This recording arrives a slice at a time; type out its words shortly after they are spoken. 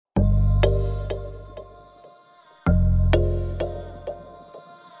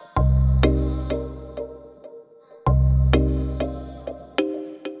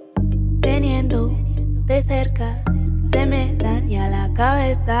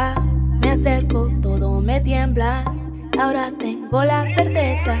cabeza. Me acerco, todo me tiembla. Ahora tengo la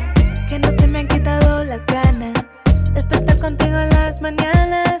certeza que no se me han quitado las ganas. Despertar contigo en las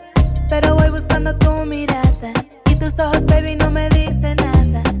mañanas, pero voy buscando tu mirada. Y tus ojos, baby, no me dicen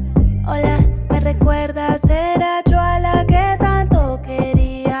nada. Hola, ¿me recuerdas? Era yo a la que tanto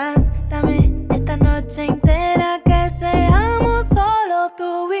querías. Dame esta noche entera que seamos solo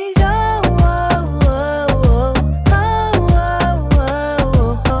tú y yo.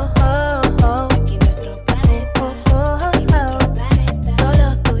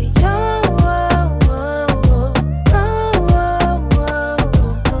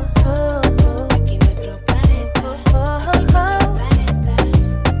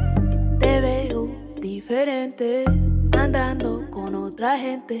 Andando con otra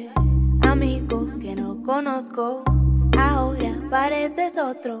gente, amigos que no conozco. Ahora pareces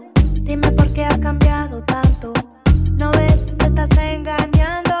otro. Dime por qué has cambiado tanto. ¿No ves? Me estás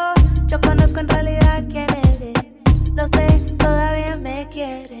engañando. Yo conozco en realidad quién eres. Lo sé, todavía me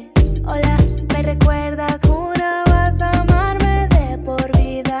quieres. Hola, ¿me recuerdas? Jurabas amarme de por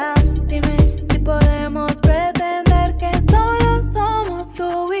vida. Dime si podemos pretender que solo somos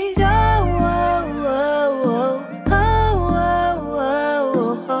tú y yo.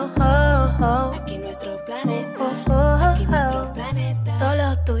 Aquí nuestro planeta, aquí nuestro planeta,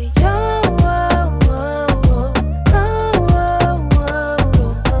 solo tú y yo.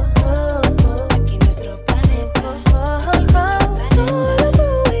 Aquí nuestro planeta, solo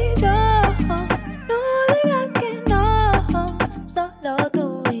tú y yo. No digas que no, solo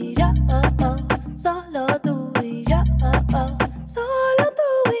tú y yo, solo tú y yo, solo tú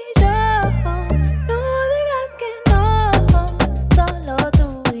y yo. No digas que no, solo tú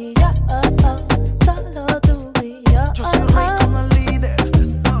y yo, solo tú y yo. Yo soy rey como el líder.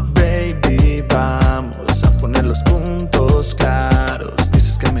 Baby, vamos a poner los puntos claros.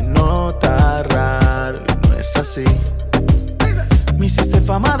 Dices que me nota raro y no es así. Me hiciste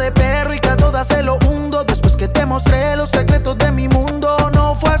fama de perro y que a todas se lo hundo. Después que te mostré los secretos de mi mundo.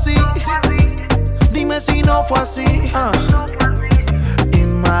 No fue así. Dime si no fue así.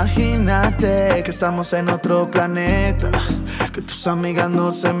 Imagínate que estamos en otro planeta, que tus amigas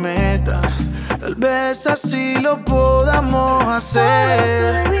no se metan. Tal vez así lo podamos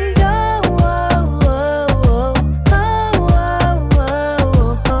hacer. Tú y yo.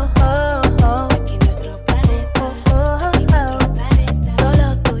 Aquí nuestro planeta, solo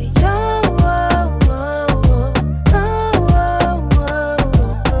tú y yo.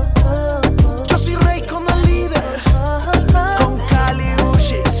 Yo soy rey con el líder, con Cali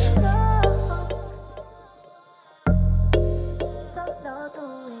Uchis. Solo tú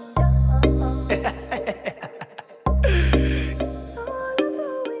y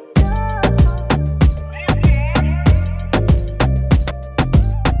yo.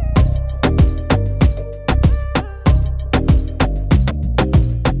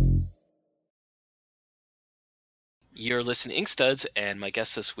 You're listening to Ink Studs, and my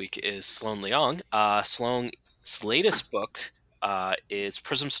guest this week is Sloan Leong. Sloan's latest book is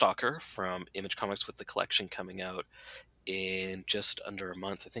Prism Stalker from Image Comics, with the collection coming out in just under a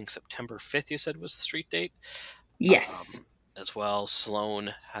month. I think September 5th, you said, was the street date. Yes. As well,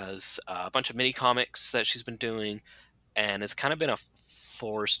 Sloan has a bunch of mini comics that she's been doing, and it's kind of been a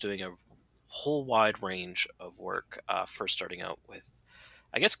force doing a whole wide range of work. First starting out with,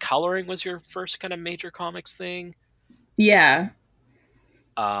 I guess, coloring was your first kind of major comics thing. Yeah.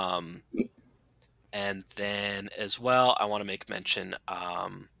 And then as well, I want to make mention,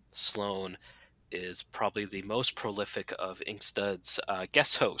 Sloan is probably the most prolific of Ink Studs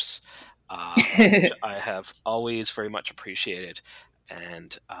guest hosts, which I have always very much appreciated.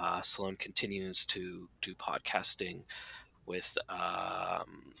 And Sloan continues to do podcasting with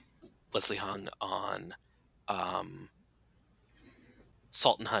Leslie Hung on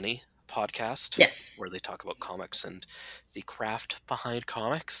Salt and Honey podcast, Yes. where they talk about comics and the craft behind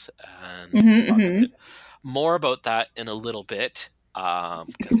comics, and we'll talk a bit more about that in a little bit,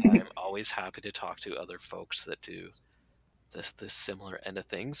 because I'm always happy to talk to other folks that do this similar end of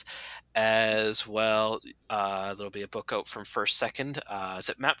things. As well, there'll be a book out from First Second. Is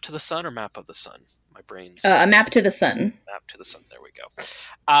it Map to the Sun or Map of the Sun? My brain's A Map to the Sun. Map to the Sun. There we go.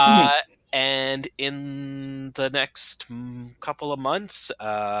 And in the next couple of months,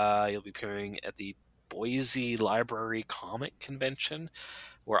 you'll be appearing at the Boise Library Comic Convention,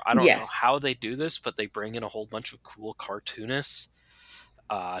 where I don't know how they do this, but they bring in a whole bunch of cool cartoonists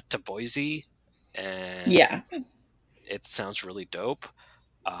to Boise, and it sounds really dope.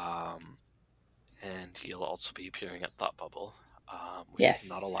 And you'll also be appearing at Thought Bubble, which is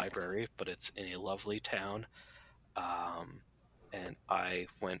not a library, but it's in a lovely town. and I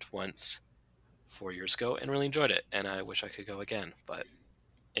went once 4 years ago and really enjoyed it, and I wish I could go again, but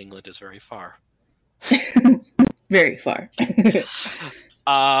England is very far. Very far.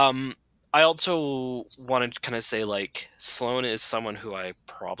 I also wanted to kind of say, like, Sloan is someone who I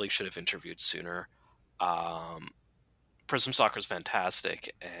probably should have interviewed sooner. Prism Soccer is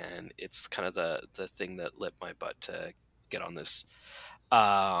fantastic, and it's kind of the thing that lit my butt to get on this.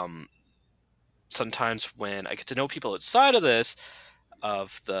 Sometimes when I get to know people outside of this,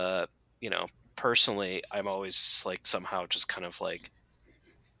 of the, personally, I'm always like somehow just kind of like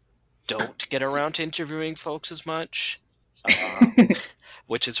don't get around to interviewing folks as much,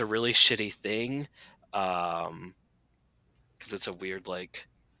 which is a really shitty thing, because it's a weird, like,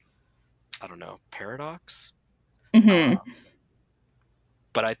 I don't know, paradox. Mm-hmm.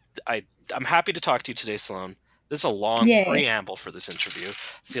 But I'm happy to talk to you today, Sloan. This is a long Yay. preamble for this interview. I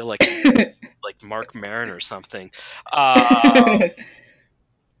feel like like Mark Maron or something.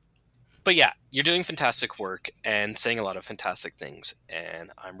 But yeah, you're doing fantastic work and saying a lot of fantastic things, and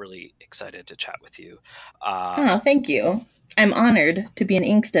I'm really excited to chat with you. Oh, thank you. I'm honored to be in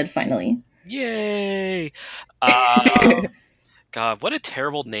Inkstead finally. Yay! God, what a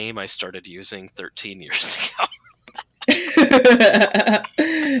terrible name I started using 13 years ago. No,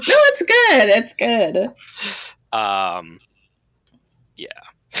 it's good. It's good. Yeah.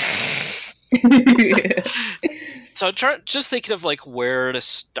 So I'm just thinking of like where to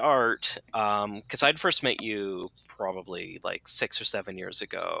start, because I'd first met you probably like 6 or 7 years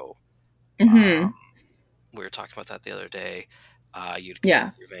ago. Mm-hmm. We were talking about that the other day. You'd Yeah.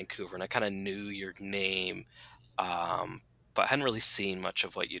 come to Vancouver, and I kind of knew your name, but hadn't really seen much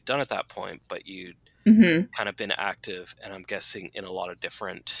of what you'd done at that point. But you'd Mm-hmm. kind of been active, and I'm guessing in a lot of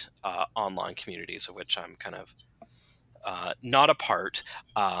different online communities, of which I'm kind of not a part.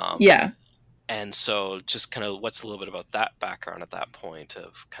 Yeah. And so just kind of what's a little bit about that background at that point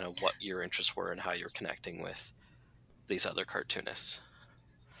of kind of what your interests were and how you're connecting with these other cartoonists.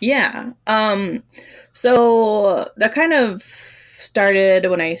 Yeah. So that kind of started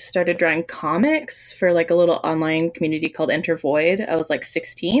when I started drawing comics for like a little online community called Enter Void. I was like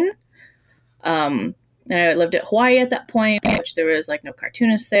 16. And I lived at Hawaii at that point, which there was like no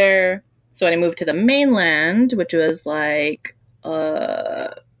cartoonists there. So when I moved to the mainland, which was like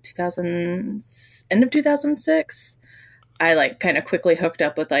 2000, end of 2006, I like kind of quickly hooked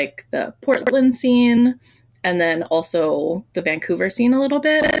up with like the Portland scene and then also the Vancouver scene a little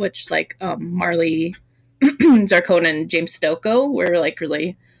bit, which like Marley Zarcone and James Stocco were like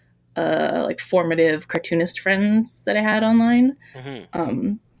really like formative cartoonist friends that I had online.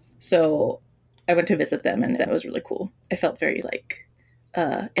 Mm-hmm. So I went to visit them, and that was really cool. I felt very like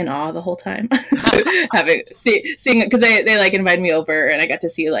in awe the whole time, seeing it, because they like invited me over, and I got to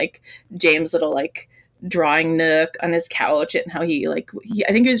see like James' little like drawing nook on his couch, and how he I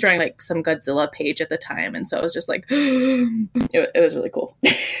think he was drawing like some Godzilla page at the time, and so I was just like, it was really cool.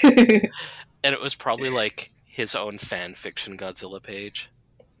 And it was probably like his own fan fiction Godzilla page.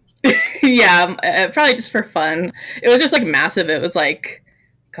 Yeah, probably just for fun. It was just like massive. It was like,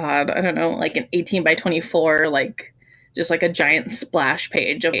 God, I don't know, like an 18 by 24, like just like a giant splash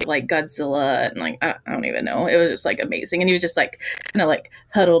page of like Godzilla, and like I don't even know. It was just like amazing, and he was just like kind of like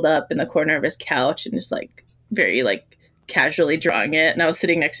huddled up in the corner of his couch and just like very like casually drawing it. And I was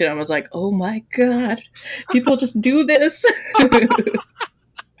sitting next to him. I was like, oh my God, people just do this.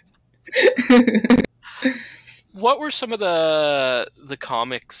 What were some of the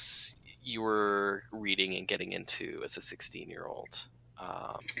comics you were reading and getting into as a 16-year-old?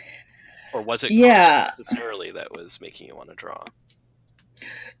 Or was it necessarily that was making you want to draw?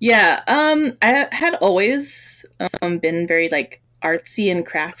 Yeah, I had always been very like artsy and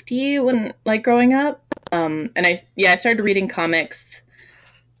crafty when like growing up. And I started reading comics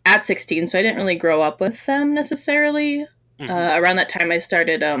at 16, so I didn't really grow up with them necessarily. Mm-hmm. Around that time, I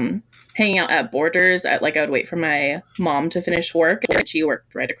started hanging out at Borders. I would wait for my mom to finish work, and she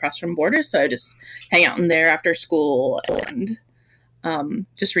worked right across from Borders, so I just hang out in there after school and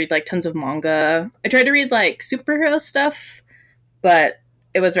just read like tons of manga. I tried to read like superhero stuff, but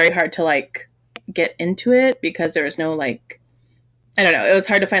it was very hard to like get into it because there was no like, I don't know, it was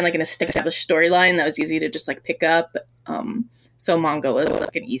hard to find like an established storyline that was easy to just like pick up. So manga was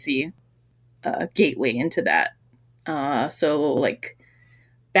like an easy gateway into that. So like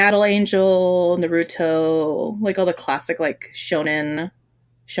Battle Angel, Naruto, like all the classic like shonen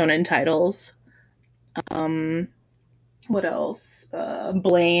titles. What else?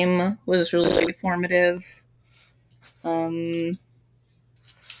 Blame was really formative. I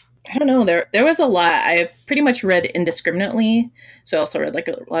don't know. There was a lot. I pretty much read indiscriminately. So I also read like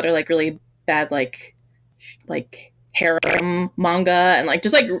a lot of like really bad like harem manga and like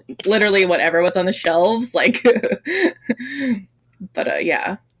just like literally whatever was on the shelves. Like, but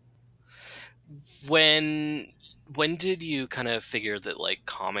yeah. When did you kind of figure that like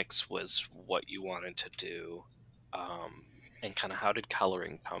comics was what you wanted to do, and kind of how did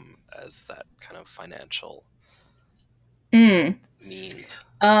coloring come as that kind of financial means?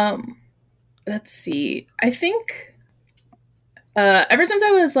 Let's see. I think ever since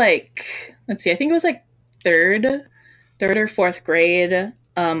I was like, let's see, I think it was like third or fourth grade,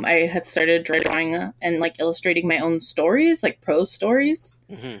 I had started drawing and like illustrating my own stories, like prose stories.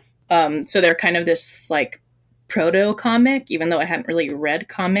 So they're kind of this like proto comic, even though I hadn't really read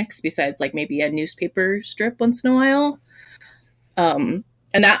comics besides like maybe a newspaper strip once in a while. And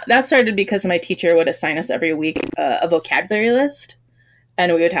that started because my teacher would assign us every week a vocabulary list,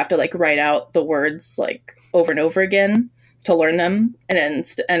 and we would have to like write out the words like over and over again to learn them. And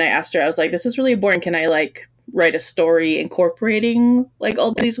I asked her, I was like, this is really boring. Can I like write a story incorporating like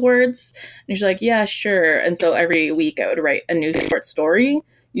all these words? And she's like, yeah, sure. And so every week I would write a new short story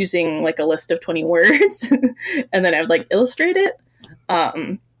using like a list of 20 words, and then I would like illustrate it. That's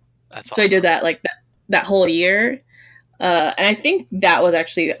so awesome. I did that like that whole year. And I think that was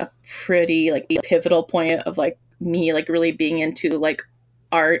actually a pretty like pivotal point of like me like really being into like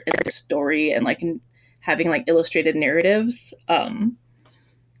art and story and like having like illustrated narratives.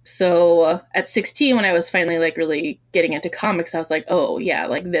 So at 16, when I was finally like really getting into comics, I was like, oh yeah,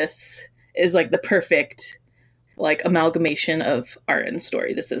 like this is like the perfect like amalgamation of art and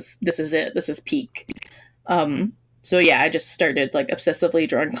story. This is it. This is peak. So yeah, I just started like obsessively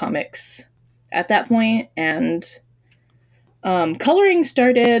drawing comics at that point, and coloring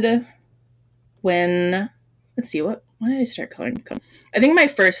started when, let's see, when did I start coloring? I think my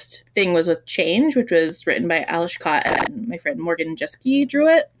first thing was with Change, which was written by Alish Kott, and my friend Morgan Jeske drew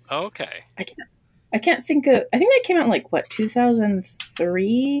it. Okay. I can't think of, I think that came out in like, what,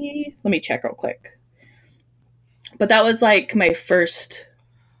 2003? Let me check real quick. But that was like my first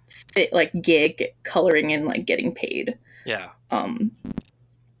like gig coloring and like getting paid. Yeah.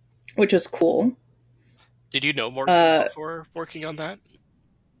 Which was cool. Did you know Morgan before working on that?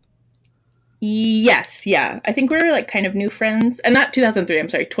 Yes, yeah. I think we were like kind of new friends, and not 2003. I'm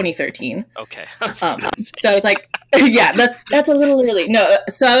sorry, 2013. Okay. So I was like, yeah, that's a little early. No,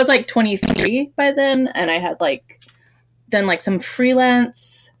 so I was like 23 by then, and I had like done like some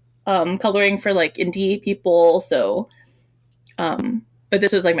freelance coloring for like indie people. So, but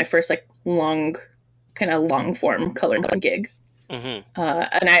this was like my first like long form coloring gig. And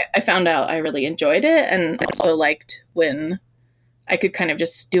I found out I really enjoyed it, and also liked when I could kind of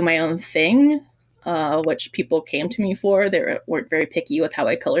just do my own thing, which people came to me for. They weren't very picky with how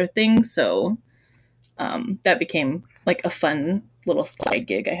I colored things, so that became like a fun little side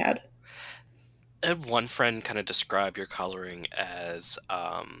gig I had. I had one friend kind of describe your coloring as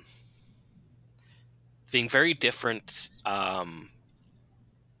being very different,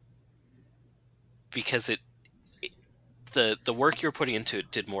 because the work you're putting into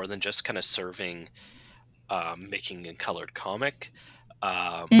it did more than just kind of serving making a colored comic.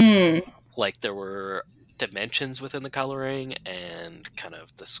 Like there were dimensions within the coloring and kind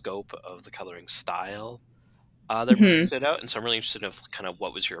of the scope of the coloring style that really stood out. And so I'm really interested in kind of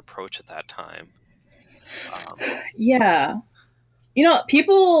what was your approach at that time. Yeah. You know,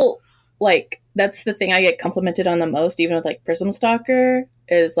 people like, that's the thing I get complimented on the most, even with like Prism Stalker,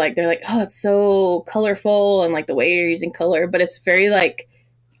 is like, they're like, oh, it's so colorful and like the way you're using color, but it's very like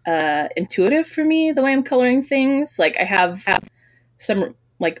intuitive for me, the way I'm coloring things. Like I have some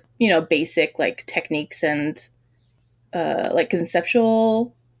like, you know, basic like techniques and like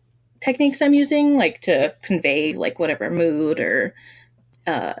conceptual techniques I'm using like to convey like whatever mood or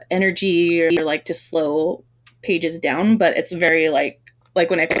energy, or like to slow pages down. But it's very like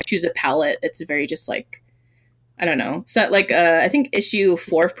when I choose a palette, it's very just like, I don't know. So like I think issue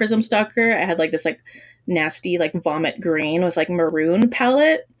 4 of Prism Stalker, I had like this like nasty like vomit green with like maroon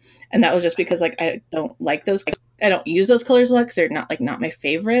palette, and that was just because like I don't like those, I don't use those colors a lot because they're not my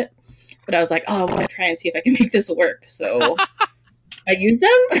favorite. But I was like, oh, I want to try and see if I can make this work, so I use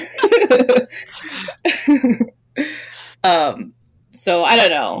them. So I don't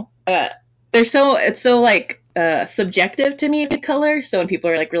know, it's so like subjective to me, the color. So when people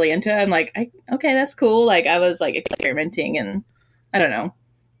are like really into it, I'm like, okay, that's cool. Like I was like experimenting, and I don't know.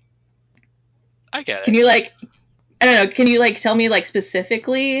 I get it. Can you like, I don't know, can you like tell me like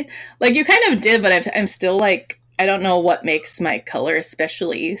specifically, like you kind of did, but I'm still like, I don't know what makes my color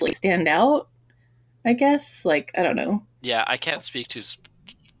especially like stand out, I guess. Like, I don't know. Yeah, I can't speak to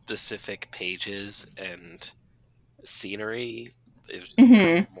specific pages and scenery. It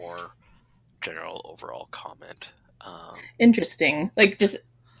was more general overall comment. Interesting. Like, just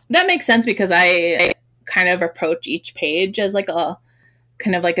that makes sense because I kind of approach each page as like a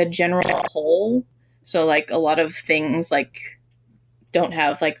kind of like a general whole. So like a lot of things like don't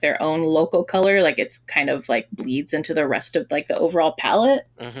have like their own local color. Like it's kind of like bleeds into the rest of like the overall palette.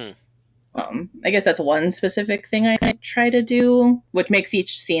 Mm-hmm. I guess that's one specific thing I try to do, which makes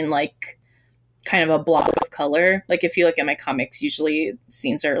each scene like kind of a block of color. Like if you look at my comics, usually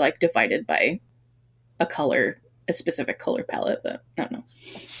scenes are like divided by a specific color palette, but I don't know.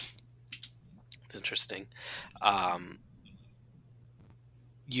 Interesting.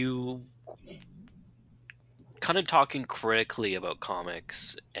 You kind of talking critically about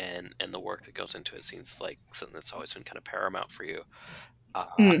comics and the work that goes into it seems like something that's always been kind of paramount for you.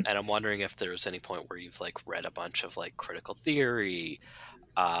 And I'm wondering if there's any point where you've like read a bunch of like critical theory,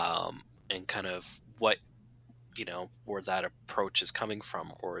 and kind of what, you know, where that approach is coming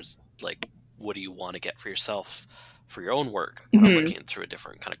from, or is like, what do you want to get for yourself for your own work, looking through a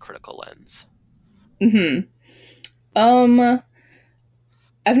different kind of critical lens? I've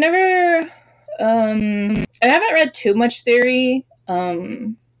never, I haven't read too much theory,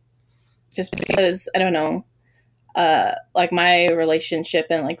 just because, I don't know, like my relationship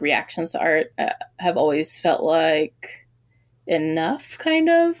and like reactions to art have always felt like enough, kind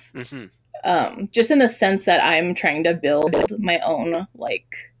of. Mm-hmm. Just in the sense that I'm trying to build my own, like,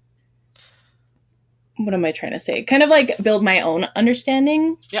 what am I trying to say? Kind of like build my own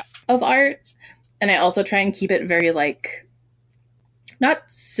understanding of art. And I also try and keep it very like, not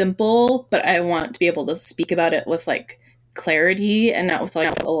simple, but I want to be able to speak about it with like clarity and not with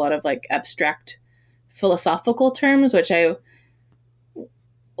like a lot of like abstract philosophical terms, which I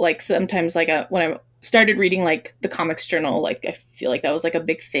like sometimes like when I started reading like the Comics Journal, like I feel like that was like a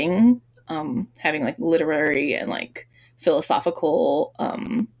big thing, having like literary and like philosophical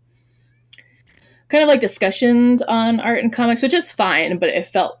kind of like discussions on art and comics, which is fine, but it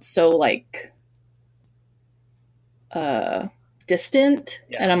felt so like distant.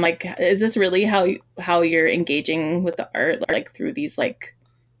 And I'm like, is this really how you're engaging with the art, like through these like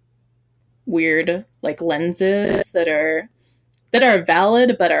weird like lenses that are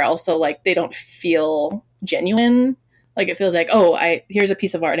valid but are also like they don't feel genuine? Like it feels like, oh, here's a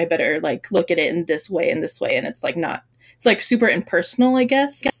piece of art, I better like look at it in this way and it's like not, it's like super impersonal, I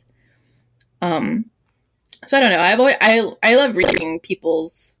guess. So I don't know, I love reading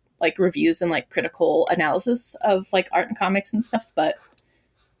people's like reviews and like critical analysis of like art and comics and stuff, but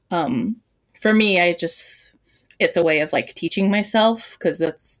for me, it's a way of like teaching myself,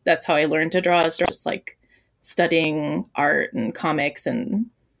 because that's how I learned to draw, is just like studying art and comics, and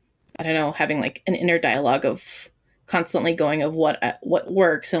I don't know, having like an inner dialogue of constantly going of what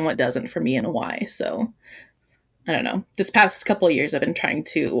works and what doesn't for me and why. So I don't know, this past couple of years I've been trying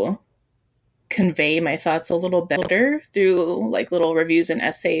to convey my thoughts a little better through like little reviews and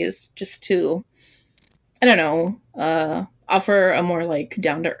essays, just to, I don't know, offer a more like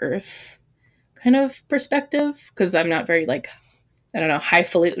down to earth kind of perspective, because I'm not very like, I don't know,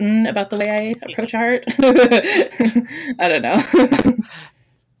 highfalutin about the way I approach art. I don't know.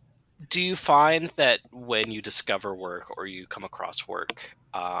 Do you find that when you discover work or you come across work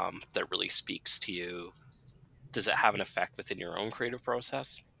that really speaks to you, does it have an effect within your own creative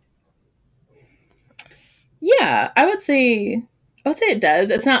process? Yeah, I would say it does.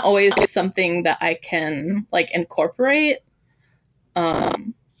 It's not always something that I can like incorporate. I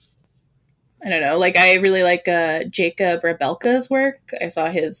don't know. Like I really like Jacob Rebelka's work. I saw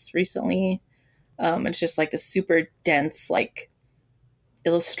his recently. It's just like this super dense like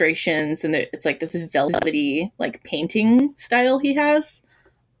illustrations, and it's like this velvety like painting style he has.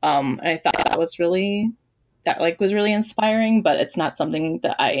 I thought that was really inspiring, but it's not something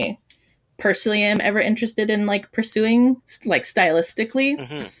that I personally am ever interested in like pursuing like stylistically.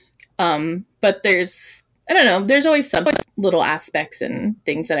 But there's, I don't know, there's always some little aspects and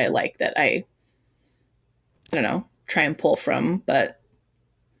things that I like that I don't know, try and pull from, but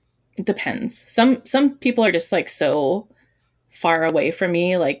it depends. Some people are just like so far away from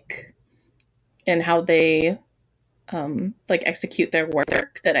me, like in how they like execute their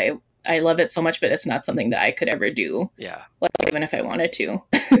work, that I love it so much, but it's not something that I could ever do. Yeah. Like, even if I wanted to.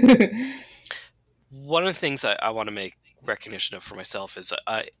 One of the things I want to make recognition of for myself is,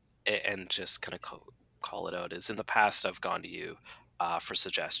 and just kind of call it out, is in the past I've gone to you for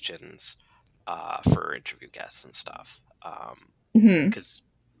suggestions for interview guests and stuff. Because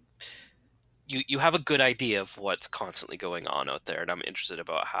you have a good idea of what's constantly going on out there, and I'm interested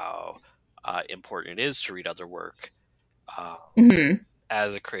about how important it is to read other work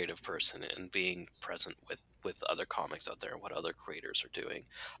as a creative person, and being present with other comics out there and what other creators are doing.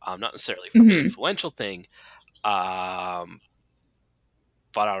 Not necessarily from an influential thing, But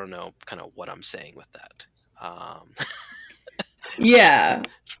I don't know kind of what I'm saying with that. Yeah.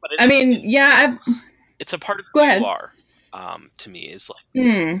 But I mean, yeah. it's a part of Go who ahead. you are. To me, is like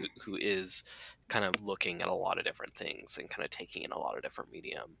who is kind of looking at a lot of different things and kind of taking in a lot of different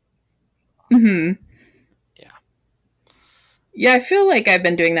medium. Mm-hmm. Yeah. Yeah, I feel like I've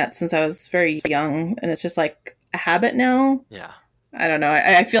been doing that since I was very young, and it's just like a habit now. Yeah. I don't know.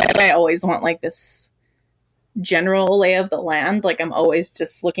 I feel like I always want like this general lay of the land. Like I'm always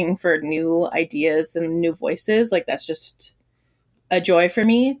just looking for new ideas and new voices. Like that's just a joy for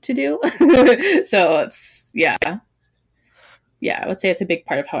me to do. So it's, yeah. Yeah, I would say it's a big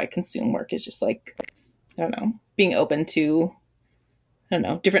part of how I consume work is just like, I don't know, being open to, I don't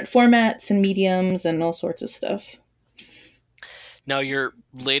know, different formats and mediums and all sorts of stuff. Now, your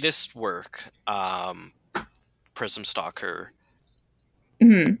latest work, Prism Stalker,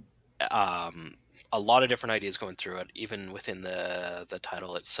 Mm-hmm. A lot of different ideas going through it, even within the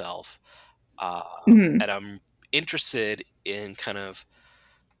title itself. Mm-hmm. And I'm interested in kind of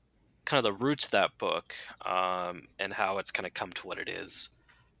the roots of that book, and how it's kind of come to what it is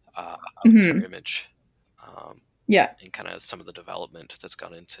for Image. Yeah. And kind of some of the development that's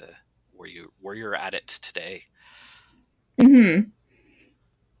gone into where you're at it today. Mm-hmm.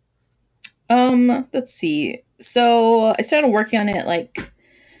 Let's see. So I started working on it like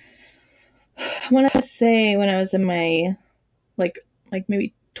I want to say when I was in my like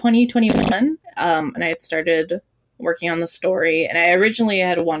maybe 2021. And I had started working on the story, and I originally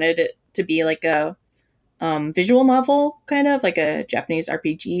had wanted it to be like a visual novel, kind of like a Japanese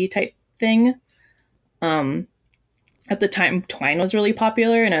RPG type thing. At the time, Twine was really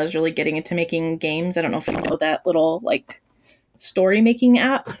popular, and I was really getting into making games. I don't know if you know that little like story making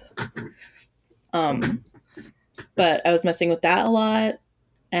app. But I was messing with that a lot,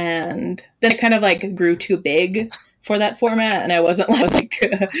 and then it kind of like grew too big for that format, and I wasn't like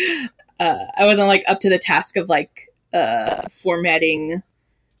up to the task of like formatting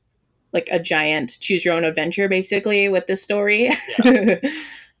like a giant choose your own adventure basically with this story.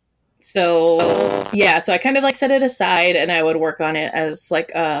 Yeah. So I kind of like set it aside, and I would work on it as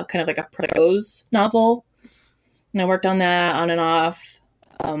like a kind of like a prose novel, and I worked on that on and off,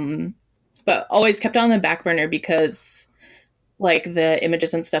 but always kept it on the back burner because like the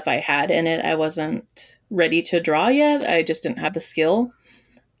images and stuff I had in it, I wasn't ready to draw yet. I just didn't have the skill.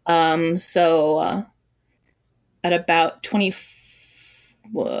 So at about 20,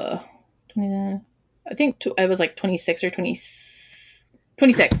 I think I was like 26 or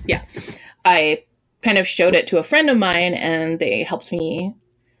 26. Yeah. I kind of showed it to a friend of mine, and they helped me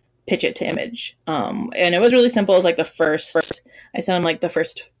pitch it to Image. And it was really simple. It was like I sent them like the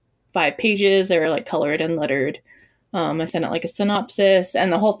first 5 pages. They were like colored and lettered. I sent out like a synopsis,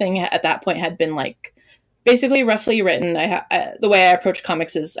 and the whole thing at that point had been like basically roughly written. The way I approach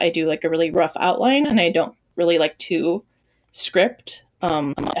comics is I do like a really rough outline, and I don't really like to script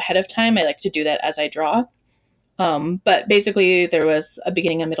ahead of time. I like to do that as I draw. But basically there was a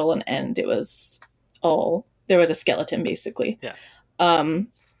beginning, a middle, and end. There was a skeleton basically. Yeah.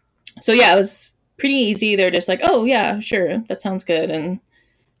 So yeah, it was pretty easy. They're just like, oh yeah, sure, that sounds good. And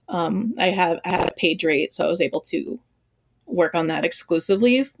I had a page rate, so I was able to work on that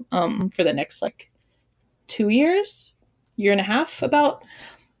exclusively for the next like 2 years, year and a half about.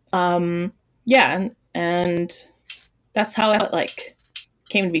 Yeah, and that's how it like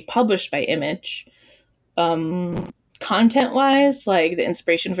came to be published by Image. Content wise, like the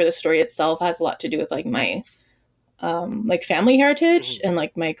inspiration for the story itself has a lot to do with like my like family heritage and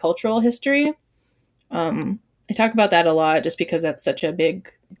like my cultural history. I talk about that a lot just because that's such a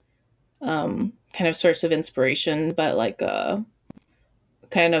big kind of source of inspiration, but like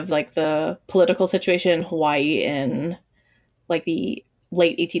kind of like the political situation in Hawaii in like the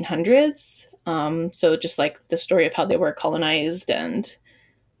late 1800s. So just like the story of how they were colonized and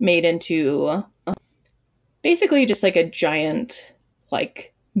made into basically just like a giant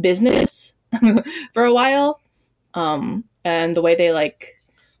like business for a while. And the way they like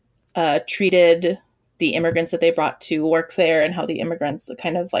treated the immigrants that they brought to work there, and how the immigrants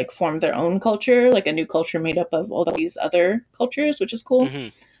kind of like formed their own culture, like a new culture made up of all these other cultures, which is cool.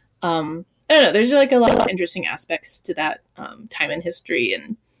 I don't know, there's like a lot of interesting aspects to that time in history,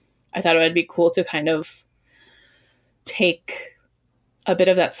 and I thought it would be cool to kind of take a bit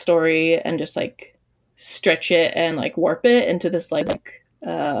of that story and just like stretch it and like warp it into this like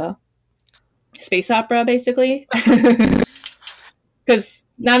space opera basically. Because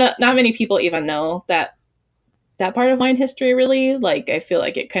not many people even know that part of Hawaiian history really. Like I feel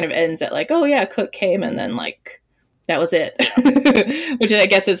like it kind of ends at like, oh yeah, Cook came and then like that was it. Which I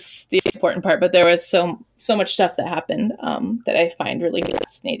guess is the important part. But there was so much stuff that happened that I find really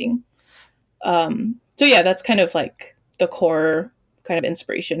fascinating. So yeah, that's kind of like the core kind of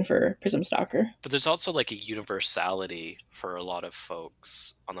inspiration for Prism Stalker. But there's also like a universality for a lot of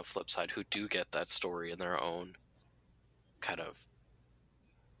folks on the flip side who do get that story in their own kind of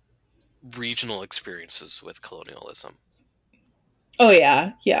regional experiences with colonialism. Oh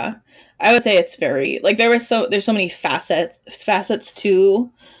yeah, yeah. I would say it's very like there's so many facets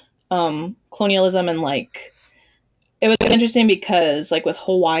to colonialism, and like it was interesting because like with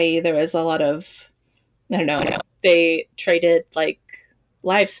Hawaii there was a lot of, I don't know, they traded like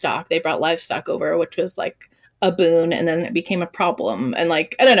livestock. They brought livestock over, which was like a boon, and then it became a problem. And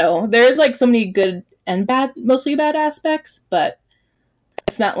like, I don't know, there's like so many good and bad, mostly bad aspects, but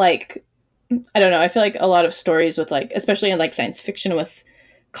it's not like, I don't know, I feel like a lot of stories with like, especially in like science fiction with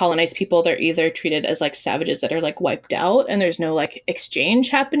colonized people, they're either treated as like savages that are like wiped out and there's no like exchange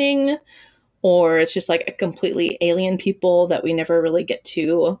happening, or it's just like a completely alien people that we never really get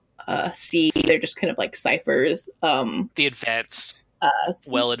to see. They're just kind of like ciphers. The advanced,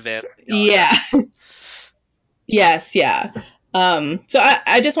 well advanced. Yeah. Yes, yeah. So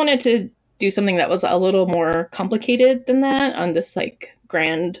I just wanted to do something that was a little more complicated than that on this like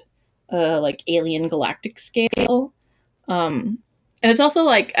grand like alien galactic scale. And it's also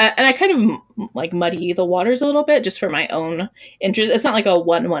like, and I kind of like muddy the waters a little bit just for my own interest. It's not like a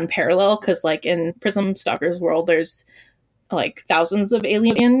 1-1 parallel, because like in Prism Stalker's world, there's like thousands of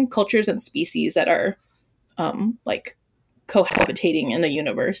alien cultures and species that are like cohabitating in the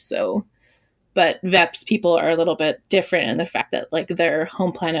universe. So, but Vep's people are a little bit different in the fact that like their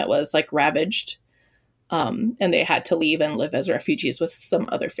home planet was like ravaged, and they had to leave and live as refugees with some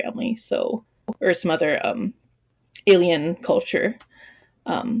other family. So, or some other alien culture.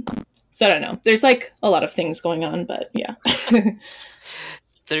 So I don't know. There's like a lot of things going on, but yeah.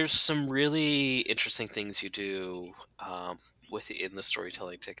 There's some really interesting things you do within the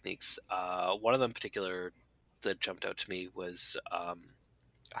storytelling techniques. One of them in particular that jumped out to me was how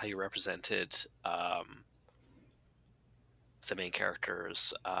you represented the main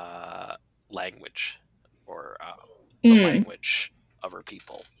character's language, or the language of her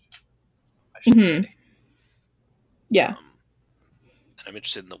people, I should say. Yeah. And I'm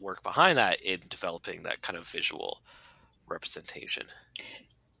interested in the work behind that in developing that kind of visual representation.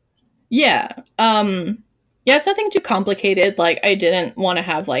 Yeah. Yeah, it's nothing too complicated. Like, I didn't want to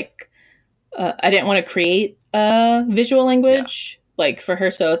have, like, I didn't want to create a visual language, like, for her.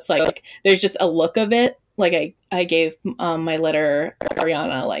 So it's, like, there's just a look of it. Like, I gave my letter,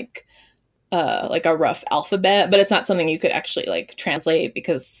 Ariana, like a rough alphabet, but it's not something you could actually, like, translate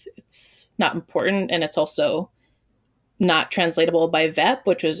because it's not important, and it's also not translatable by Vep,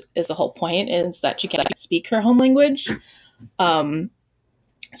 which is the whole point, is that she can't speak her home language.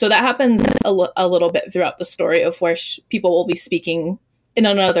 So that happens a little bit throughout the story of where people will be speaking in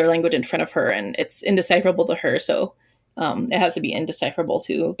another language in front of her, and it's indecipherable to her. So it has to be indecipherable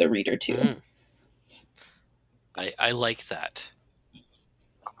to the reader too. I like that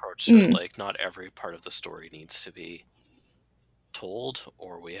approach. Like, not every part of the story needs to be told,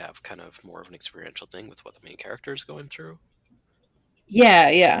 or we have kind of more of an experiential thing with what the main character is going through.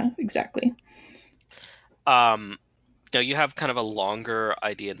 Yeah, exactly. Now you have kind of a longer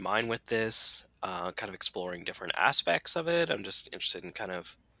idea in mind with this, kind of exploring different aspects of it. I'm just interested in kind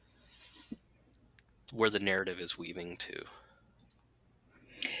of where the narrative is weaving to.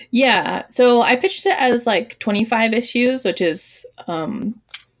 Yeah, so I pitched it as like 25 issues, which is kind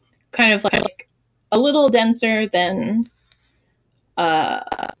of like a little denser than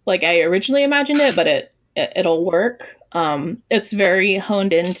like I originally imagined it, but it'll work. It's very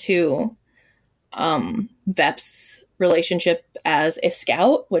honed into Vep's relationship as a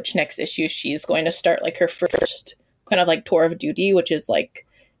scout, which next issue she's going to start like her first kind of like tour of duty, which is like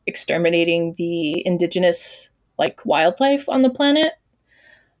exterminating the indigenous like wildlife on the planet.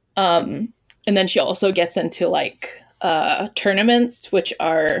 And then she also gets into like tournaments, which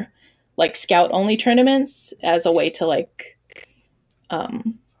are like scout only tournaments, as a way to like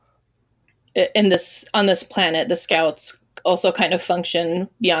on this planet, the scouts also kind of function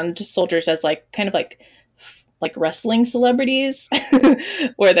beyond soldiers as like kind of like wrestling celebrities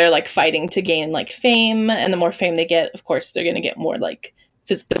where they're like fighting to gain like fame, and the more fame they get, of course they're going to get more like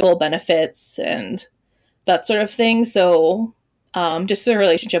physical benefits and that sort of thing. So just the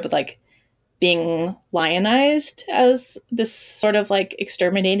relationship with like being lionized as this sort of like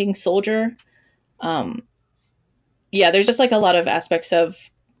exterminating soldier. Yeah, there's just like a lot of aspects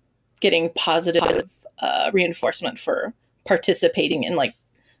of getting positive reinforcement for participating in like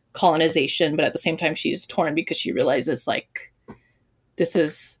colonization, but at the same time she's torn because she realizes like this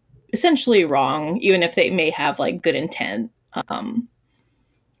is essentially wrong, even if they may have like good intent.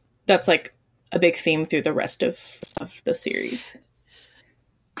 That's like a big theme through the rest of the series.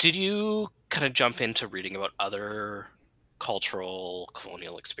 Did you kind of jump into reading about other cultural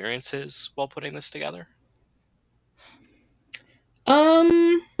colonial experiences while putting this together?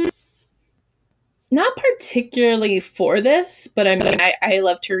 Not particularly for this, but I mean, I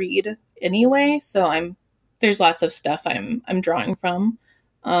love to read anyway, so there's lots of stuff I'm drawing from.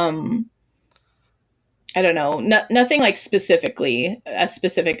 I don't know, nothing like specifically as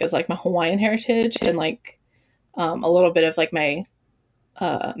specific as like my Hawaiian heritage and like a little bit of like my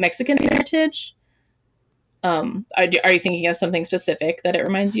Mexican heritage. Are you thinking of something specific that it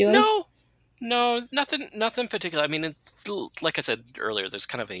reminds you of? No, nothing particular. I mean, like I said earlier, there's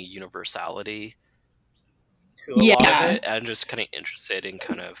kind of a universality to a lot of it. I'm just kind of interested in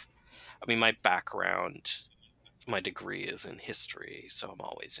kind of, I mean, my background, my degree is in history, so I'm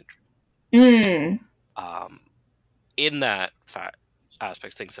always interested. In that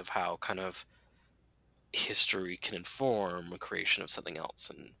aspect, things of how kind of history can inform the creation of something else,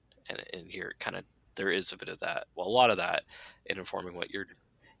 and here kind of there is a bit of that. Well, a lot of that in informing what you're doing.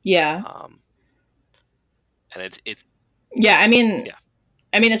 Yeah. And it's yeah. I mean,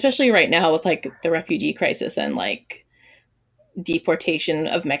 especially right now with like the refugee crisis and like deportation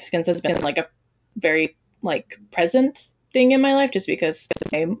of Mexicans has been like a very like present thing in my life, just because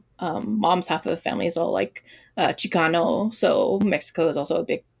my mom's half of the family is all like Chicano, so Mexico is also a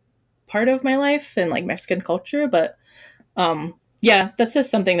big part of my life and like Mexican culture. But yeah, that's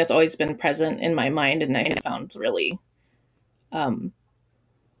just something that's always been present in my mind, and I found really I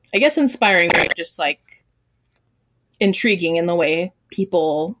guess inspiring, or just like intriguing in the way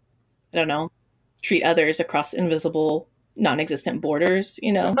people, I don't know, treat others across invisible, non-existent borders,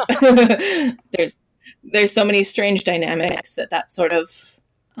 you know. There's so many strange dynamics that sort of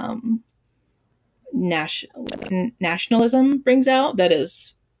nationalism brings out that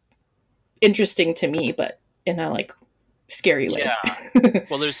is interesting to me, but in a like scary way. Yeah.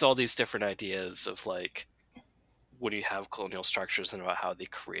 Well, there's all these different ideas of like when you have colonial structures and about how they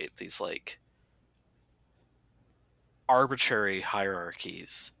create these like arbitrary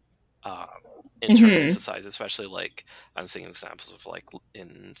hierarchies in terms of society, especially like I'm seeing examples of like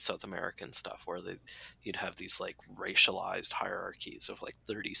in South American stuff where you'd have these like racialized hierarchies of like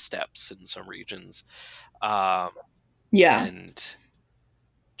 30 steps in some regions. And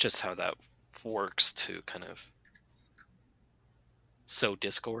just how that works to kind of sow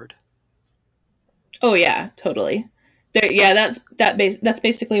discord. Oh yeah, totally. That's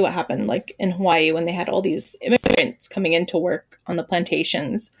basically what happened like in Hawaii when they had all these immigrants coming in to work on the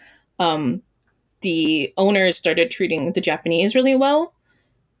plantations. The owners started treating the Japanese really well,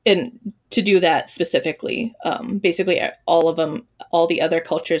 and to do that specifically, basically all of them, all the other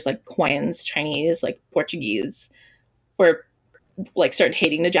cultures like Hawaiians, Chinese, like Portuguese, were like started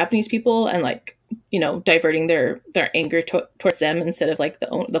hating the Japanese people and like, you know, diverting their anger towards them instead of like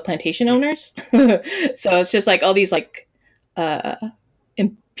the plantation owners. So it's just like all these like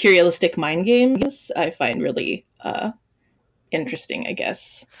imperialistic mind games I find really interesting, I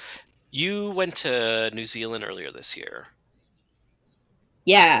guess. You went to New Zealand earlier this year.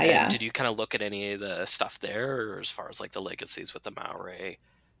 Yeah. Did you kind of look at any of the stuff there, or as far as like the legacies with the Maori?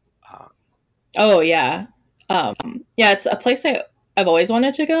 Oh yeah. Yeah, it's a place I've always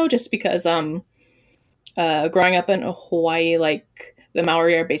wanted to go, just because growing up in Hawaii, like the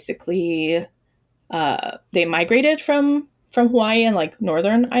Maori are basically they migrated from Hawaii and like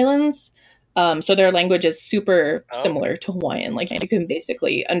northern islands. So their language is super similar to Hawaiian. Like you can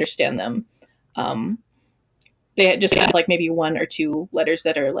basically understand them. They just have like maybe one or two letters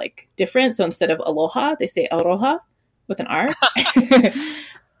that are like different. So instead of aloha, they say aroha with an R.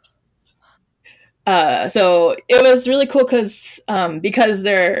 So it was really cool because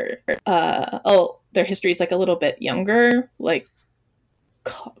their history is like a little bit younger, like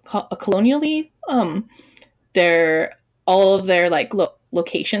colonially. All of their like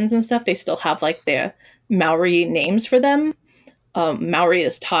locations and stuff, they still have like their Maori names for them. Maori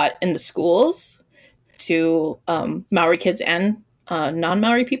is taught in the schools to Maori kids and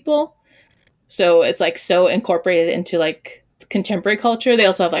non-Maori people. So it's like so incorporated into like contemporary culture. They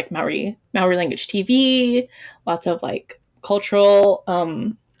also have like Maori language TV, lots of like cultural,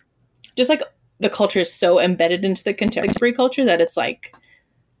 just like the culture is so embedded into the contemporary culture that it's like,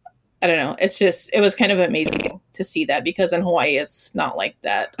 I don't know. It was kind of amazing to see that, because in Hawaii, it's not like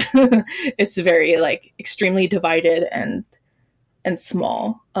that. It's very like extremely divided and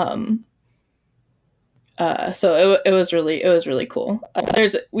small. So it was really cool.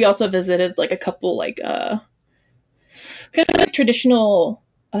 We also visited like a couple like kind of like traditional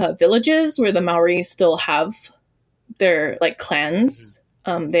villages where the Maori still have their like clans.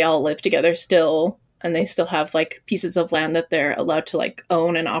 They all live together still, and they still have like pieces of land that they're allowed to like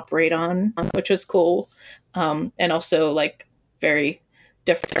own and operate on, which was cool. And also like very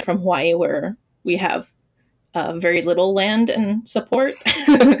different from Hawaii, where we have very little land and support.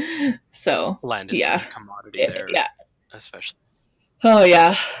 So land is such a commodity there, especially. Oh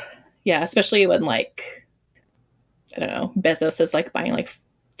yeah, especially when like I don't know, Bezos is like buying like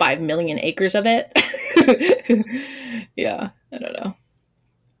 5 million acres of it. Yeah, I don't know.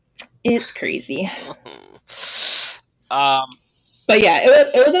 It's crazy. But yeah,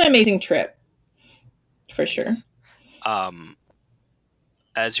 it was an amazing trip for sure.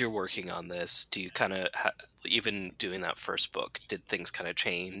 As you're working on this, do you kind of even doing that first book, did things kind of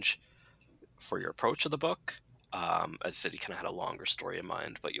change for your approach of the book? As I said, you kind of had a longer story in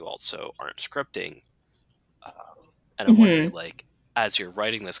mind, but you also aren't scripting. And I'm wondering, like, as you're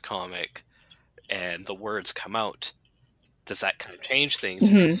writing this comic and the words come out, does that kind of change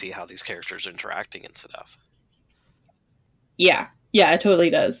things as you see how these characters are interacting and stuff? Yeah, it totally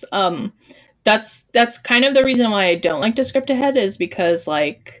does. That's kind of the reason why I don't like to script ahead, is because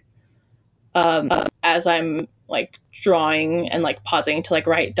like as I'm like drawing and like pausing to like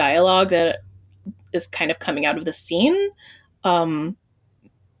write dialogue that is kind of coming out of the scene,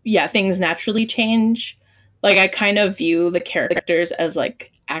 things naturally change. Like I kind of view the characters as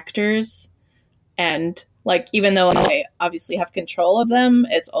like actors, and like even though I obviously have control of them,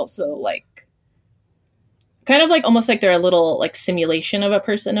 it's also like kind of like almost like they're a little like simulation of a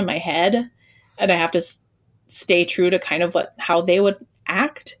person in my head, and I have to stay true to kind of how they would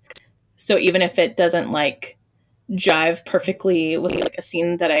act. So even if it doesn't like jive perfectly with like a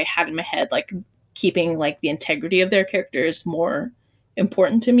scene that I had in my head, like keeping like the integrity of their character is more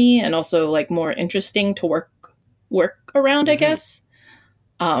important to me, and also like more interesting to work around, I guess.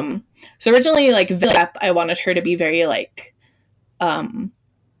 So originally like Villap, I wanted her to be very like kind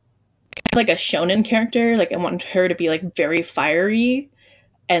of like a shonen character. Like I wanted her to be like very fiery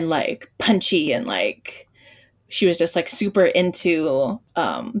and like punchy, and like she was just like super into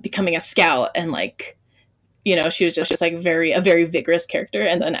becoming a scout, and like, you know, she was just like a very vigorous character.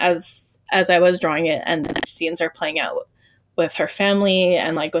 And then as I was drawing it and the scenes are playing out with her family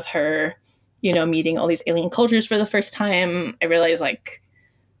and like with her, you know, meeting all these alien cultures for the first time, I realized like,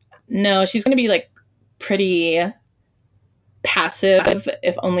 no, she's going to be like pretty passive,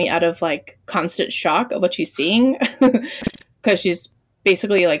 if only out of like constant shock of what she's seeing, because she's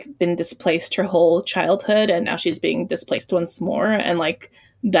basically like been displaced her whole childhood, and now she's being displaced once more. And like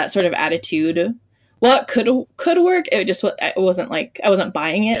that sort of attitude, well, it could work. It wasn't like I wasn't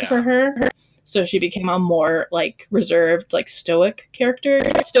buying it for her. So she became a more like reserved, like stoic character.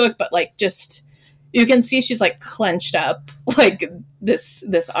 Stoic, but like just you can see she's like clenched up. Like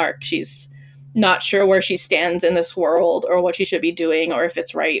this arc, she's not sure where she stands in this world or what she should be doing or if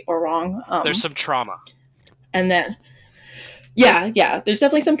it's right or wrong. There's some trauma. And then, yeah, there's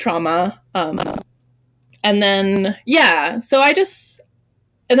definitely some trauma. And then, so I kind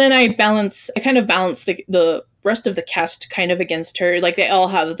of balance the rest of the cast kind of against her. Like they all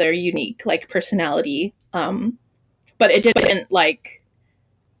have their unique like personality. But it didn't like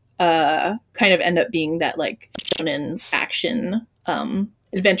kind of end up being that like shonen action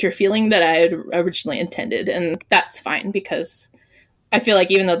adventure feeling that I had originally intended. And that's fine, because I feel like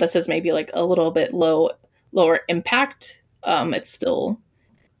even though this is maybe like a little bit lower impact, it's still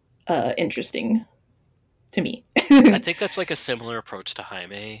interesting to me. I think that's like a similar approach to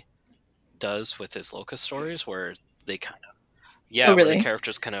Jaime does with his Locust stories, where they kind of where the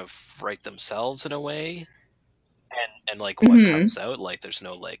characters kind of write themselves in a way, and like what comes out, like there's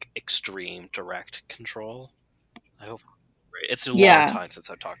no like extreme direct control. I hope it's a long time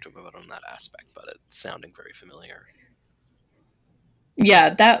since I've talked to him about on that aspect, but it's sounding very familiar.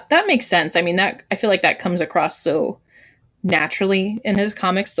 Yeah, that makes sense. I mean, that I feel like that comes across so naturally in his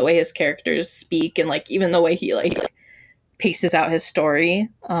comics, the way his characters speak, and like even the way he like paces out his story.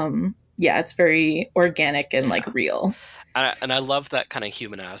 It's very organic and like real. And I love that kind of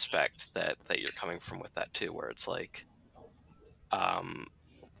human aspect that you're coming from with that too, where it's like,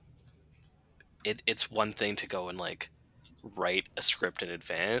 it's one thing to go and like write a script in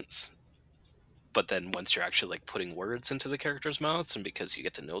advance, but then once you're actually like putting words into the characters' mouths, and because you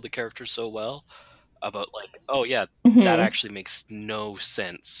get to know the characters so well, about like, oh yeah, that actually makes no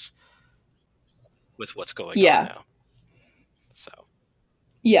sense with what's going on now. So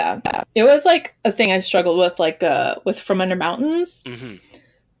it was like a thing I struggled with, like with From Under Mountains,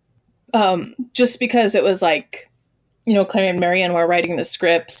 just because it was like, Claire and Marion were writing the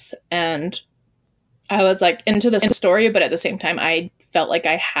scripts, and I was like into the story, but at the same time, I felt like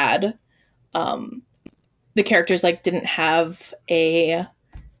I had the characters like didn't have a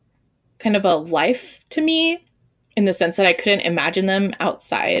kind of a life to me, in the sense that I couldn't imagine them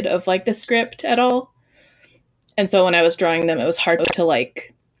outside of like the script at all. And so when I was drawing them, it was hard to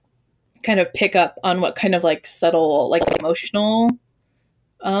like kind of pick up on what kind of like subtle, like emotional,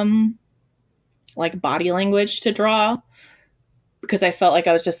 like body language to draw, because I felt like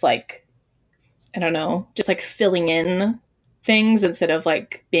I was just like, I don't know, just like filling in things instead of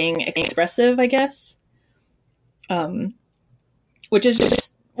like being expressive, I guess. Which is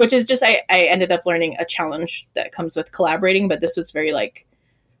just I ended up learning a challenge that comes with collaborating, but this was very like,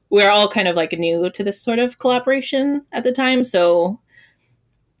 we're all kind of like new to this sort of collaboration at the time, so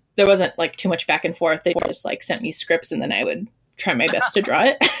there wasn't like too much back and forth. They just like sent me scripts and then I would try my best to draw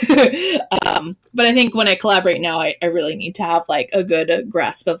it. But I think when I collaborate now, I really need to have like a good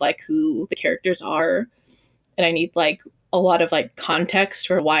grasp of like who the characters are, and I need like a lot of like context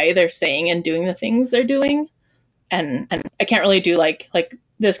for why they're saying and doing the things they're doing. And I can't really do like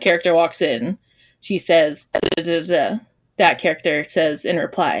this character walks in, she says that character says in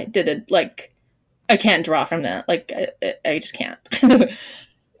reply like I can't draw from that. Like I just can't.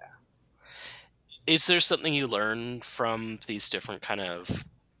 Is there something you learn from these different kind of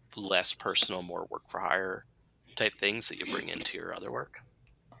less personal, more work for hire type things that you bring into your other work?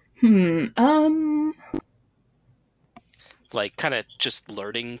 Like kind of just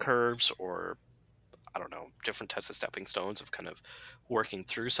learning curves, or I don't know, different types of stepping stones of kind of working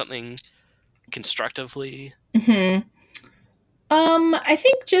through something constructively? I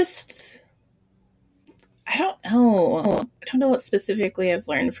think just, I don't know what specifically I've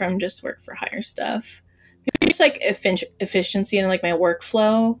learned from just work for hire stuff. Maybe just like efficiency and like my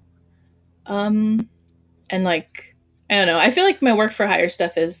workflow. And like, I don't know, I feel like my work for hire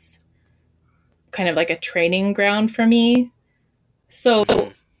stuff is kind of like a training ground for me. So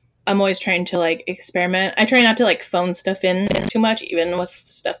I'm always trying to like experiment. I try not to like phone stuff in too much, even with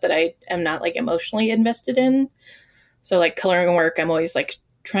stuff that I am not like emotionally invested in. So like coloring work, I'm always like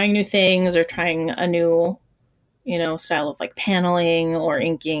trying new things or trying a new, style of like paneling or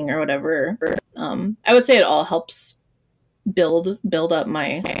inking or whatever. I would say it all helps build up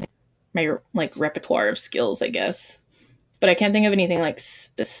my like repertoire of skills, I guess. But I can't think of anything like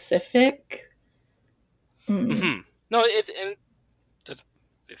specific. No, it just,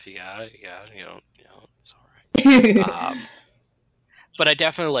 if you got it, it's all right. But I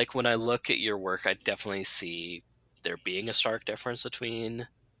definitely, like, when I look at your work, I definitely see there being a stark difference between,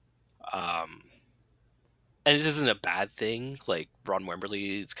 and this isn't a bad thing, like Ron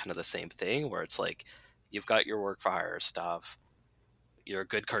Wimberly is kind of the same thing, where it's like, you've got your work for hire stuff, you're a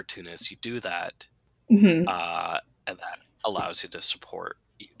good cartoonist, you do that, and that allows you to support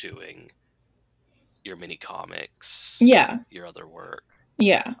you doing your mini comics, your other work.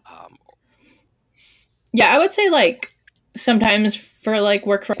 Yeah, I would say like sometimes for like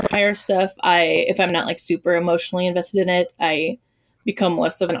work for hire stuff, if I'm not like super emotionally invested in it, I become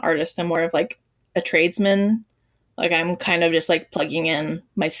less of an artist and more of like a tradesman. Like I'm kind of just like plugging in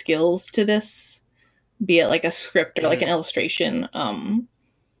my skills to this, be it like a script or like an illustration.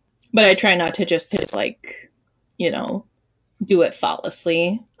 But I try not to just like, do it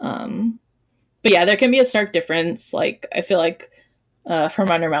thoughtlessly. But yeah, there can be a stark difference. Like I feel like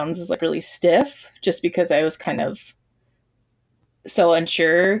From Under Mountains is like really stiff, just because I was kind of so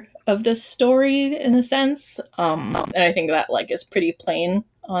unsure of this story in a sense. And I think that like is pretty plain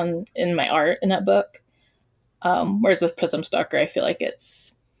in my art in that book. Whereas with Prism Stalker, I feel like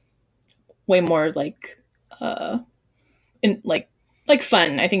it's way more like fun.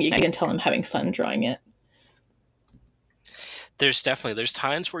 I think you can tell I'm having fun drawing it. There's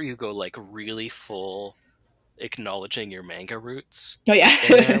times where you go like really full acknowledging your manga roots. Oh yeah.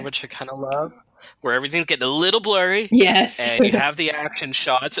 In there, which I kind of love, where everything's getting a little blurry. Yes. And you have the action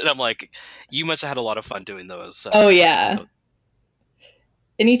shots, and I'm like, you must have had a lot of fun doing those. Oh yeah.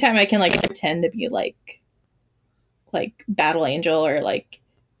 Anytime I can like pretend to be like Battle Angel or like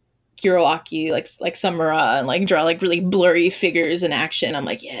Hiroaki, like Samura, and like draw like really blurry figures in action, I'm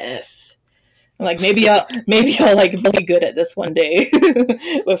like, yes. I'm like, maybe I'll like be good at this one day.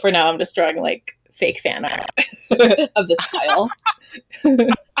 But for now, I'm just drawing like fake fan art of the style.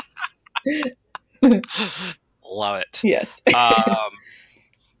 Love it. Yes.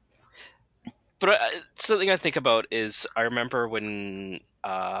 But something I think about is, I remember when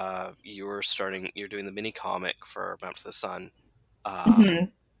you're doing the mini comic for Mount to the Sun,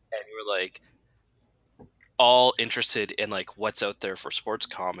 and you were like, all interested in like what's out there for sports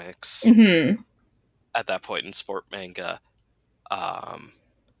comics at that point in sport manga.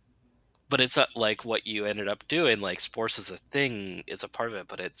 But it's not like what you ended up doing. Like sports is a thing, is a part of it,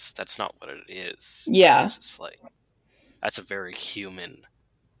 but that's not what it is. Yeah. It's just like, that's a very human,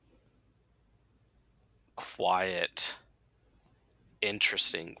 quiet,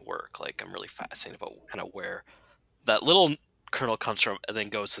 interesting work. Like I'm really fascinated about kind of where that little kernel comes from and then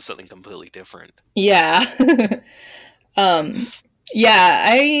goes to something completely different. Yeah.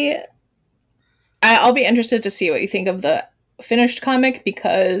 Yeah, I'll be interested to see what you think of the finished comic,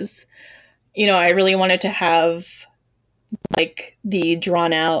 because I really wanted to have like the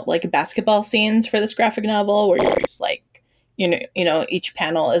drawn out like basketball scenes for this graphic novel where you're just like each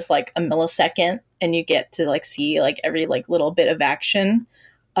panel is like a millisecond and you get to like see like every like little bit of action.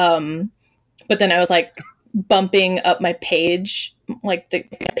 But then I was like bumping up my page, like the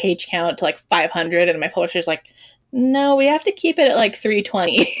page count to like 500, and my publisher's like, no, we have to keep it at like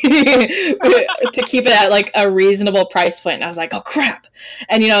 320 to keep it at like a reasonable price point. And I was like, oh crap.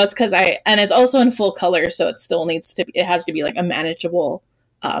 And it's because and it's also in full color, so it still it has to be like a manageable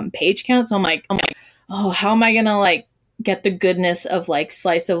page count. So I'm like, oh, how am I gonna like get the goodness of like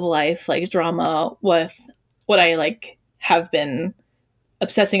slice of life like drama with what I like have been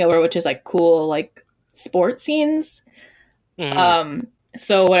obsessing over, which is like cool like sports scenes.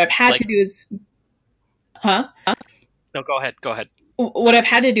 So what I've had to do is No, go ahead. What I've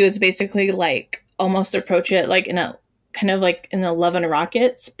had to do is basically like almost approach it like in a kind of like in the Love and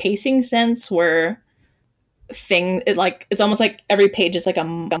Rockets pacing sense, where it's almost like every page is like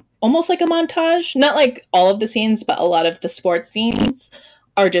almost like a montage. Not like all of the scenes, but a lot of the sports scenes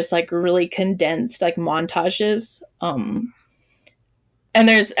are just like really condensed like montages. And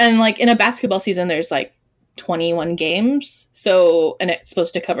like in a basketball season there's like 21 games, and it's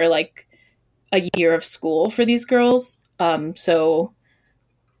supposed to cover like a year of school for these girls. So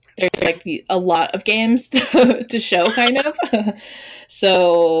there's like a lot of games to show, kind of.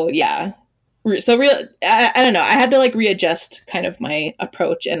 So yeah. So I don't know. I had to like readjust kind of my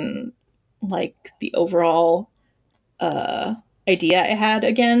approach and like the overall idea I had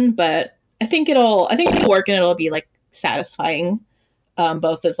again. But I think it'll work, and it'll be like satisfying,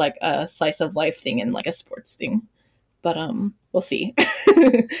 both as like a slice of life thing and like a sports thing. But we'll see.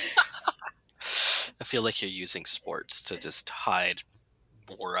 I feel like you're using sports to just hide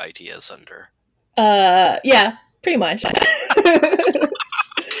more ideas under. Yeah, pretty much.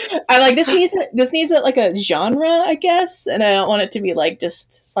 I like this needs like a genre, I guess, and I don't want it to be like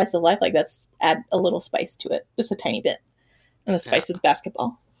just slice of life. Like, let's add a little spice to it, just a tiny bit, and the spice is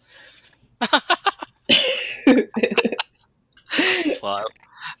basketball. Well,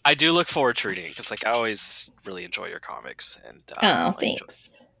 I do look forward to reading it, because like I always really enjoy your comics, and thanks.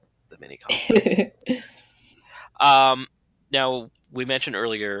 The mini comics. Now we mentioned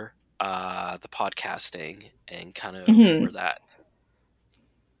earlier the podcasting and kind of where that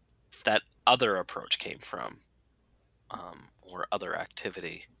other approach came from, or other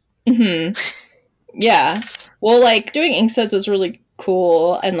activity. Yeah. Well, like doing Inkstuds was really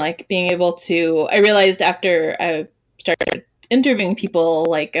cool, and like being able to, I realized after I started interviewing people,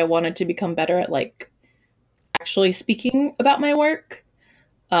 like I wanted to become better at like actually speaking about my work.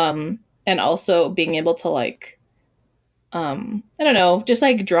 And also being able to like, I don't know, just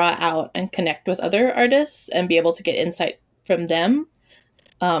like draw out and connect with other artists and be able to get insight from them.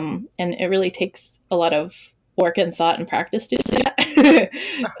 And it really takes a lot of work and thought and practice to do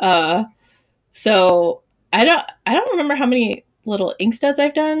that. So I don't remember how many little Inkstuds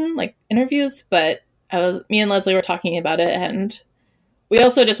I've done, like interviews, but me and Leslie were talking about it, and we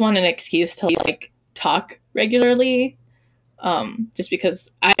also just want an excuse to like talk regularly. Just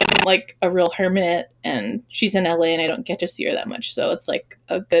because I'm like a real hermit and she's in LA and I don't get to see her that much. So it's like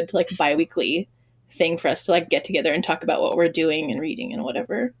a good like bi-weekly thing for us to like get together and talk about what we're doing and reading and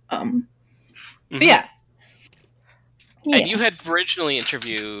whatever. But yeah. And you had originally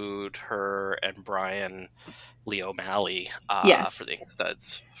interviewed her and Brian Lee O'Malley for the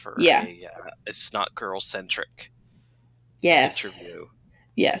Inkstuds for it's not girl-centric interview.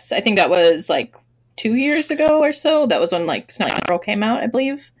 Yes, I think that was like 2 years ago or so. That was when like Snot Girl came out, I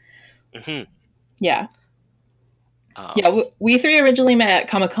believe. Yeah. We three originally met at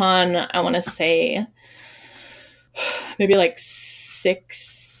Comic-Con, I want to say maybe like 5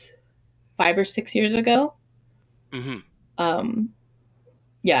 or 6 years ago.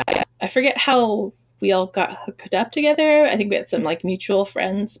 Yeah, I forget how we all got hooked up together. I think we had some like mutual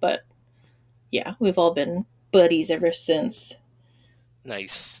friends, but yeah, we've all been buddies ever since.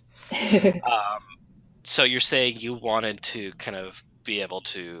 Nice. So you're saying you wanted to kind of be able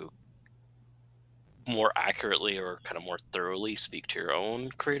to more accurately or kind of more thoroughly speak to your own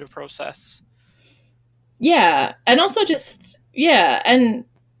creative process? Yeah, and also just and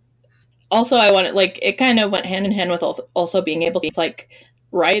also I wanted like it kind of went hand in hand with also being able to like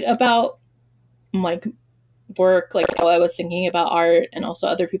write about like work, like how I was thinking about art and also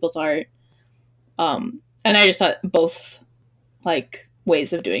other people's art. And I just thought both like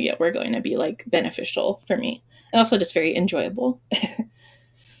ways of doing it were going to be like beneficial for me and also just very enjoyable.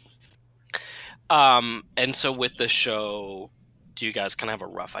 And so with the show, do you guys kind of have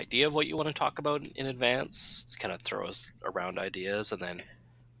a rough idea of what you want to talk about in advance? Kind of throw us around ideas and then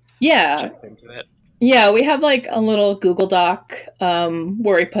jump into it. Yeah, we have like a little Google Doc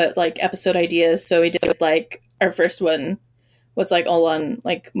where we put like episode ideas. So we did like our first one was like all on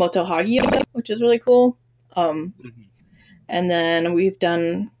like Moto Hagia, which is really cool. And then we've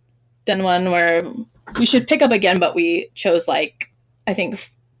done one where we should pick up again, but we chose like I think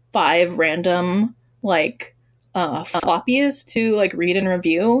 5 random like floppies to like read and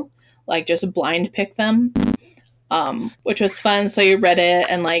review, like just blind pick them. Which was fun. So you read it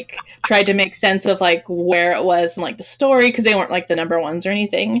and like tried to make sense of like where it was and like the story because they weren't like the number ones or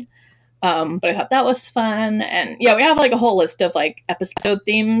anything. But I thought that was fun. And yeah, we have like a whole list of like episode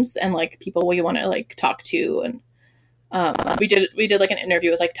themes and like people we want to like talk to. And we did like an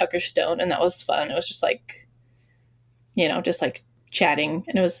interview with like Tucker Stone, and that was fun. It was just like, you know, just like chatting,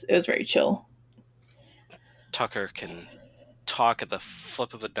 and it was very chill. Tucker can talk at the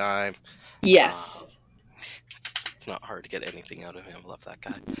flip of a dime. Yes. It's not hard to get anything out of him. I love that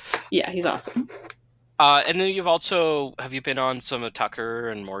guy. Yeah, he's awesome. And then have you been on some of Tucker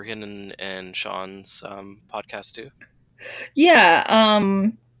and Morgan and Sean's podcast too? Yeah,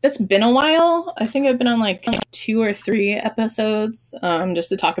 it's been a while. I think I've been on like 2 or 3 episodes just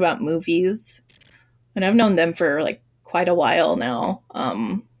to talk about movies. And I've known them for like quite a while now.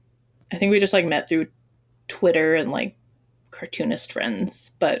 I think we just like met through Twitter and like cartoonist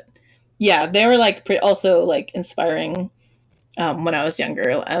friends. But yeah, they were like also like inspiring when I was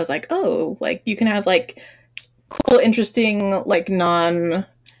younger. I was like, oh, like you can have like cool, interesting, like non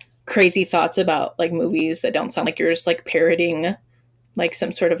crazy thoughts about like movies that don't sound like you're just like parroting like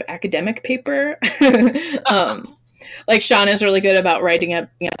some sort of academic paper. Like Sean is really good about writing up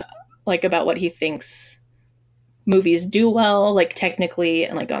like about what he thinks movies do well, like technically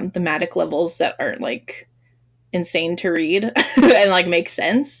and like on thematic levels that aren't like insane to read and like make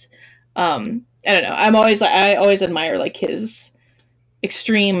sense. I don't know. I always admire like his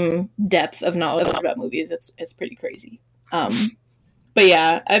extreme depth of knowledge about movies. It's pretty crazy. But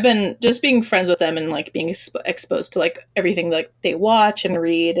yeah, I've been just being friends with them and like being exposed to like everything that they watch and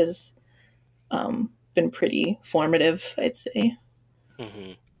read has been pretty formative, I'd say.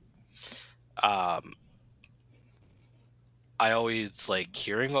 Mm-hmm. I always like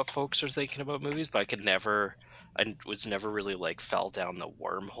hearing what folks are thinking about movies, but I was never really like fell down the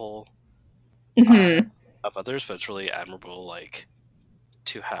wormhole of others, but it's really admirable like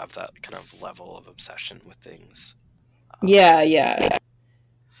to have that kind of level of obsession with things. Yeah.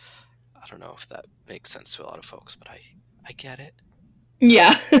 I don't know if that makes sense to a lot of folks, but I get it.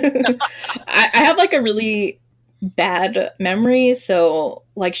 Yeah. I have like a really bad memory, so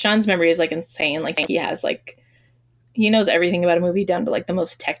like Sean's memory is like insane. Like he knows everything about a movie down to like the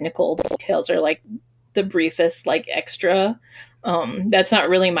most technical details or like the briefest like extra. That's not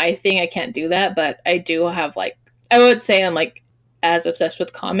really my thing. I can't do that, but I do have like I would say I'm like as obsessed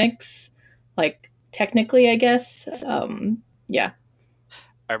with comics, like technically, I guess. Yeah.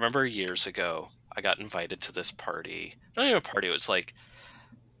 I remember years ago I got invited to this party. Not even a party, it was like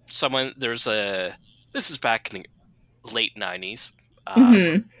this is back in the late 90s.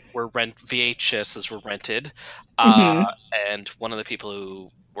 Where VHSs were rented. And one of the people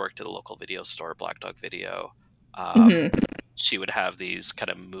who worked at a local video store, Black Dog Video, she would have these kind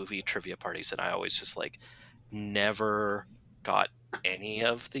of movie trivia parties, and I always just like never got any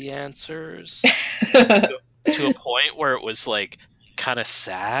of the answers to a point where it was like kind of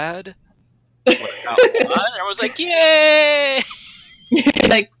sad. I was like, yay!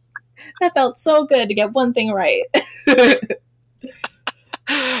 Like that felt so good to get one thing right.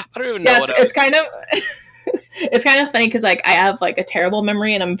 I don't even know. Yeah, it's kind of it's kind of funny because like I have like a terrible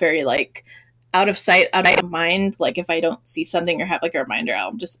memory and I'm very like out of sight, out of mind. Like if I don't see something or have like a reminder,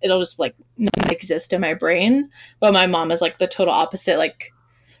 it'll just like not exist in my brain. But my mom is like the total opposite. Like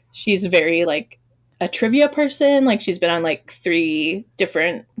she's very like a trivia person. Like she's been on like 3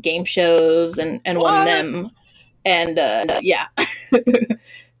 different game shows and won them. And yeah,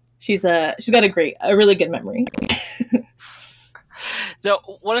 she's got a really good memory. Now,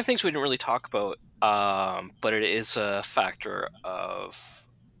 one of the things we didn't really talk about, but it is a factor of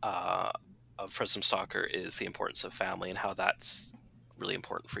Prism Stalker is the importance of family and how that's really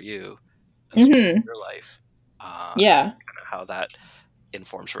important for you as well Mm-hmm. in your life. Yeah. Kind of how that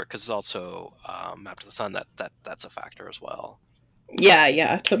informs work, because it's also Map to the Sun, that's a factor as well.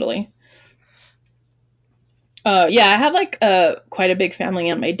 Yeah, totally. Yeah, I have like quite a big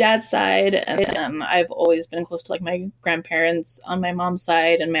family on my dad's side, and I've always been close to like my grandparents on my mom's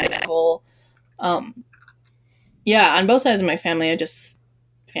side and my uncle. Yeah, on both sides of my family,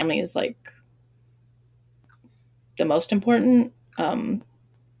 family is like the most important.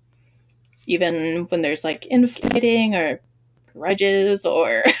 Even when there's like infighting or grudges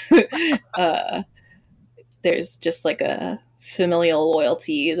or there's just like a familial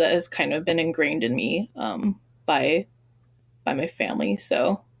loyalty that has kind of been ingrained in me by my family.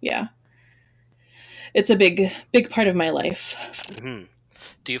 So yeah, it's a big part of my life. Mm-hmm.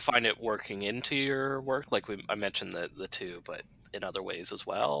 Do you find it working into your work? Like I mentioned the two, but in other ways as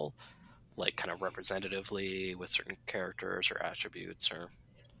well, like kind of representatively with certain characters or attributes, or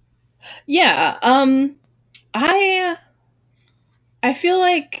Yeah, I feel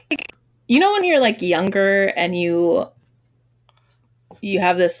like, you know, when you're like younger and you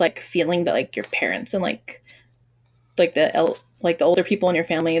have this like feeling that like your parents and like the older people in your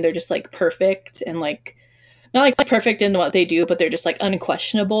family, they're just like perfect and like not like perfect in what they do, but they're just like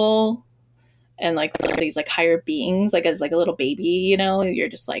unquestionable and like these like higher beings. Like as like a little baby, you know, you're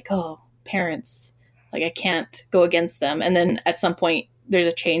just like, oh, parents, like I can't go against them. And then at some point there's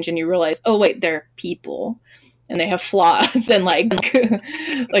a change and you realize, oh wait, they're people and they have flaws and like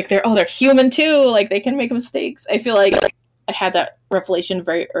like they're human too, like they can make mistakes. I feel like I had that revelation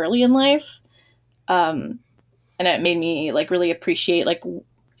very early in life, and it made me like really appreciate like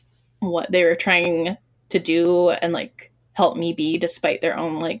what they were trying to do and like help me be despite their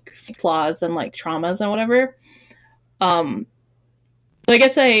own like flaws and like traumas and whatever. So I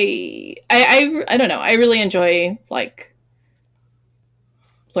guess I don't know, I really enjoy like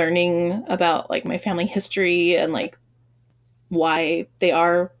learning about like my family history and like why they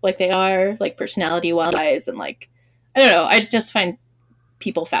are like they are, like personality wise, and like I don't know, I just find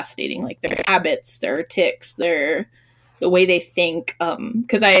people fascinating, like their habits, their tics, the way they think,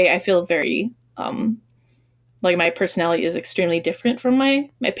 because I feel very like my personality is extremely different from my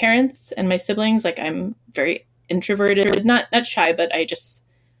parents and my siblings. Like I'm very introverted, not shy, but I just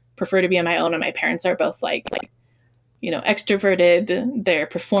prefer to be on my own, and my parents are both like you know, extroverted. They're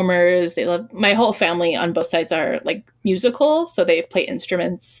performers. They love, my whole family on both sides are like musical, so they play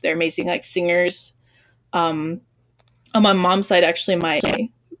instruments. They're amazing like singers. On my mom's side, actually, my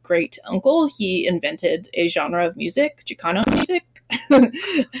great uncle, he invented a genre of music, Chicano music.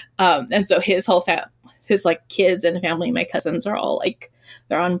 And so his whole his like kids and family, my cousins are all like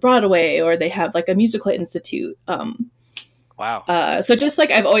they're on Broadway or they have like a musical institute. Wow. So just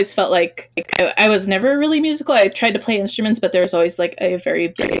like I've always felt like I was never really musical. I tried to play instruments, but there was always like a very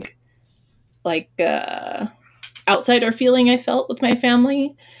big like outsider feeling I felt with my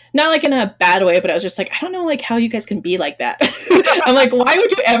family. Not like in a bad way, but I was just like, I don't know like how you guys can be like that. I'm like, why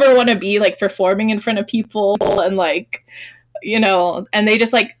would you ever want to be like performing in front of people and like, you know, and they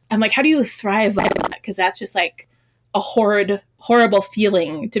just like, I'm like, how do you thrive on that? Because that's just like a horrible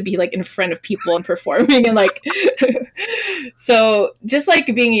feeling to be like in front of people and performing and like so just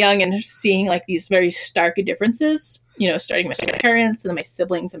like being young and seeing like these very stark differences, you know, starting with my parents and then my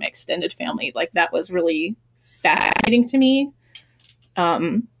siblings and my extended family, like that was really fascinating to me.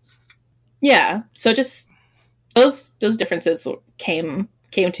 Yeah, so just those differences came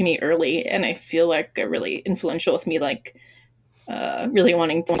to me early, and I feel like they're really influential with me, like really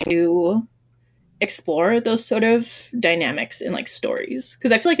wanting to explore those sort of dynamics in like stories,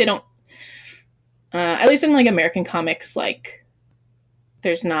 because I feel like they don't at least in like American comics, like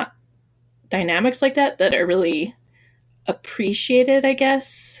there's not dynamics like that are really appreciated, I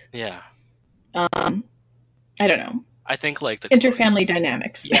guess. Yeah. I don't know, I think like the interfamily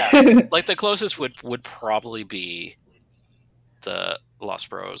dynamics. Yeah. Like the closest would probably be the Lost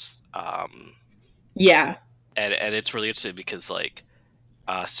Bros. Yeah. And it's really interesting because like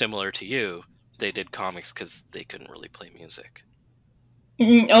similar to you, they did comics because they couldn't really play music.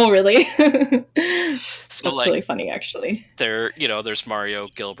 Oh, really? So that's like, really funny, actually. There's Mario,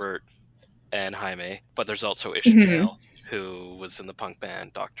 Gilbert, and Jaime, but there's also Ishmael, who was in the punk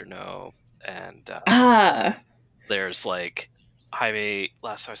band Dr. No, and there's like Jaime.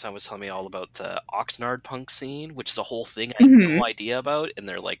 Last time I saw him was telling me all about the Oxnard punk scene, which is a whole thing I had no idea about in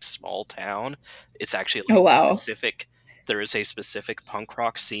their like small town. It's actually like, specific. There is a specific punk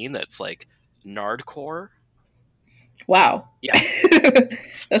rock scene that's like nardcore. Wow. Yeah.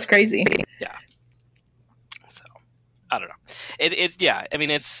 That's crazy. Yeah. So, I don't know. Yeah. I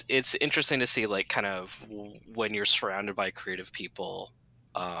mean, it's interesting to see like kind of when you're surrounded by creative people,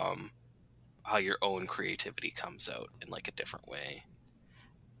 how your own creativity comes out in like a different way.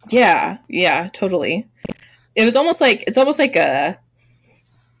 Yeah, totally. It's almost like a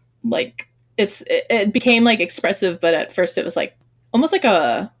like it became like expressive, but at first it was like almost like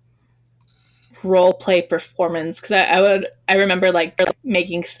a role play performance, because I remember like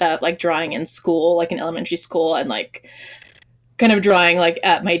making stuff, like drawing in school, like in elementary school, and like kind of drawing like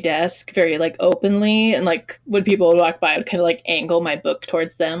at my desk very like openly, and like when people would walk by I would kind of like angle my book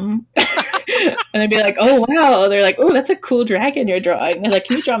towards them and I'd be like, oh wow, they're like, oh, that's a cool dragon you're drawing, they're like,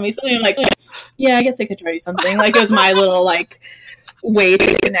 can you draw me something? I'm like, yeah, I guess I could draw you something. Like it was my little like way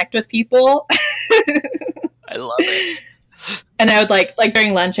to connect with people. I love it. And I would like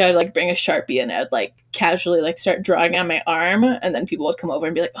during lunch I would like bring a Sharpie and I would like casually like start drawing on my arm, and then people would come over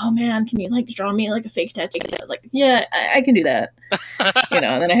and be like, oh man, can you like draw me like a fake tattoo? I was like, yeah, I can do that. You know,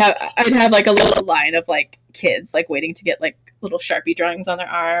 and then I'd have like a little line of like kids like waiting to get like little Sharpie drawings on their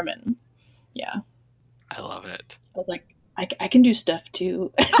arm, and yeah. I love it. I was like, I can do stuff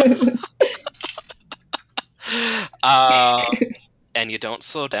too. And you don't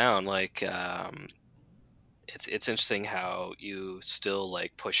slow down. Like, it's interesting how you still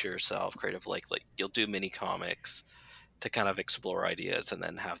like push yourself creative. Like you'll do mini comics to kind of explore ideas, and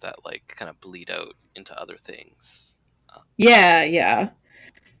then have that like kind of bleed out into other things. Yeah.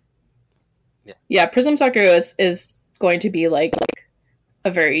 Prism Soccer is going to be like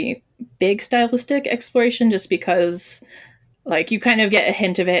a very big stylistic exploration, just because like you kind of get a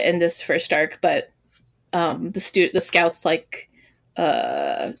hint of it in this first arc, but the scouts like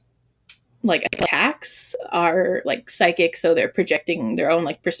attacks are like psychic, so they're projecting their own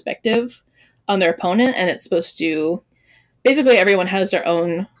like perspective on their opponent, and it's supposed to basically everyone has their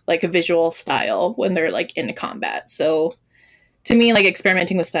own like a visual style when they're like in combat. So to me, like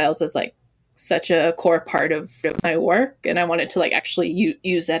experimenting with styles is like such a core part of my work, and I wanted to like actually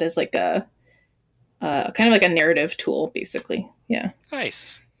use that as like a kind of like a narrative tool, basically. Yeah.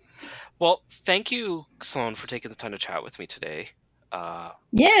 Nice. Well, thank you, Sloan, for taking the time to chat with me today.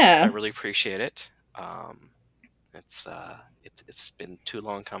 Yeah, I really appreciate it. It's been too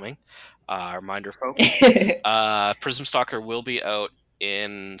long coming. Reminder, folks, Prism Stalker will be out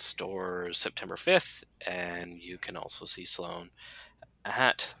in stores September 5th, and you can also see Sloan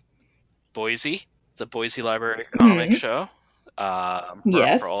at Boise, the Boise Library Comic Show.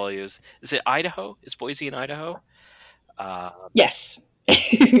 Yes. For all of you, is it Idaho? Is Boise in Idaho? Yes.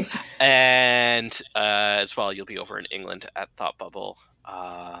 And as well, you'll be over in England at Thought Bubble.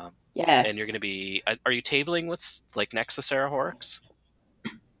 Yes. And you're going to be... Are you tabling with, like, next to Sarah Horrocks?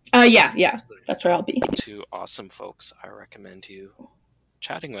 Yeah. That's where I'll be. Two awesome folks I recommend you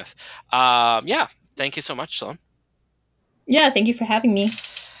chatting with. Yeah. Thank you so much, Sloan. Yeah, thank you for having me.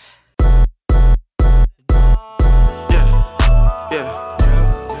 Yeah.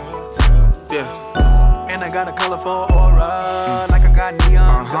 And I got a colorful aura, like I got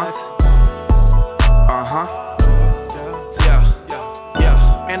neon guts.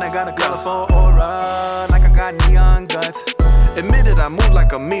 Yeah. And I got a colorful aura, like I got neon guts. Admitted I move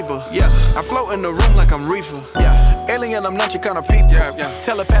like amoeba. Yeah. I float in the room like I'm Reefer. Yeah. Alien, I'm not your kind of people. Yeah.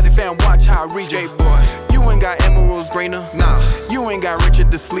 Telepathic fan, watch how I read you. Boy. You ain't got emeralds greener. Nah. You ain't got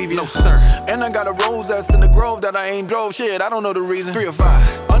Richard the Sleevey. No, sir. And I got a rose that's in the grove that I ain't drove. Shit, I don't know the reason. 3 or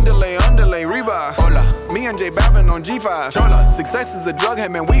 5. Underlay, revive. Hola. Me and J Babin on G5. Chola. Success is a drug, hey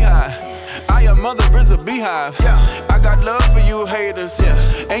man, we high. I your mother is a beehive. Yeah. I got love for you haters.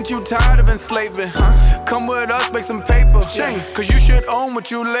 Yeah. Ain't you tired of enslaving? Huh? Come with us, make some paper. Yeah. Cause you should own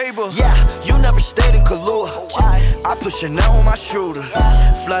what you label. Yeah, you never stayed in Kahlua. I put Chanel on my shooter.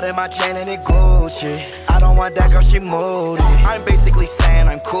 Flooded my chain and it Gucci. I don't want that girl, she moody. I'm basically saying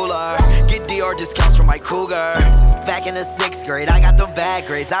I'm cooler. Get DR discounts from my cougar. Back in the 6th grade, I got them bad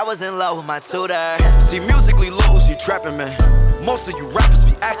grades. I was in love with my tutor. See, musically lows, you trapping, man. Most of you rappers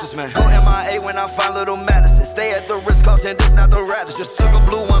be actors, man. Go MIA when I find little Madison. Stay at the Ritz-Carlton, this not the Radisson. Just took a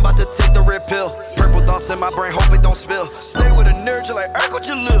blue one, about to take the red pill. Purple thoughts in my brain, hope it don't spill. Stay with a nerd, you like Urkel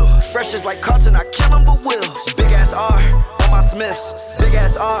Jalil. Fresh is like Carlton, I kill him but will. Big ass R on my Smiths. Big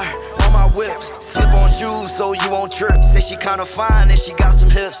ass R on my whips. Slip on shoes so you won't trip. Say she kinda fine and she got some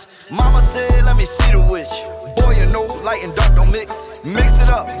hips. Mama said, let me see the witch. Boy, you know, light and dark don't mix. Mix it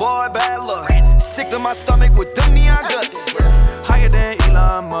up, boy, bad luck. Sick to my stomach with them neon guts. Higher than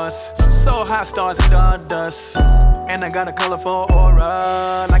Elon Musk. So high, stars in the dust. And I got a colorful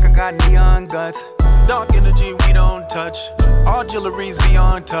aura, like I got neon guts. Dark energy we don't touch. All jewelry's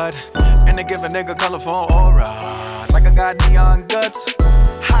beyond touch. And they give a nigga colorful aura, like I got neon guts.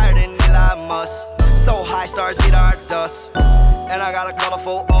 Higher than Elon Musk. So high, stars eat our dust. And I got a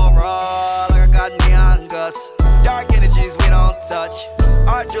colorful aura, like I got neon guts. Dark energies we don't touch.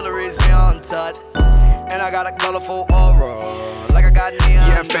 Our jewelry's beyond touch. And I got a colorful aura, like I got neon.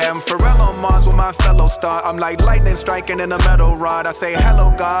 Yeah, fam, Pharrell on Mars with my fellow star. I'm like lightning striking in a metal rod. I say hello,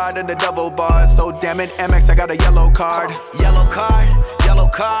 God, in the double bars. So damn it, MX, I got a yellow card. Yellow card, yellow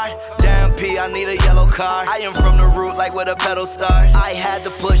card. Damn P, I need a yellow card. I am from the root like where the pedal start. I had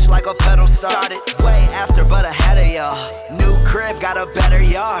to push like a pedal started. Way after, but ahead of y'all. New crib, got a better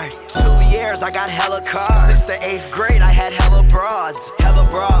yard. 2 years, I got hella cars. Since the 8th grade, I had hella broads. Hella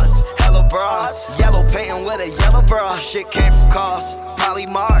bras, hella bras. Yellow painting with a yellow bra. Shit came from cars, probably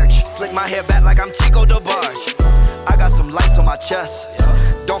Marge. Slick my hair back like I'm Chico DeBarge. I got some lights on my chest.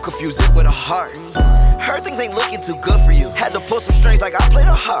 Don't confuse it with a heart. Heard things ain't looking too good for you. Had to pull some strings like I played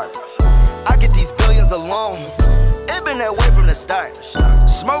a harp. I get these billions alone. It been that way from the start.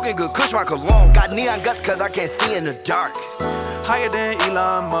 Smoking good, kush my cologne. Got neon guts cause I can't see in the dark. Higher than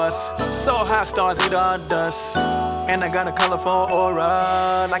Elon Musk. So high, stars eat our dust. And I got a colorful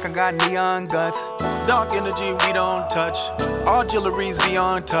aura, like I got neon guts. Dark energy we don't touch. All jewelry's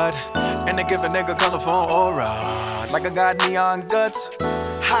beyond touch. And they give a nigga colorful aura, like I got neon guts.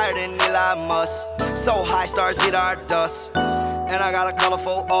 Higher than Elon Musk. So high, stars eat our dust. And I got a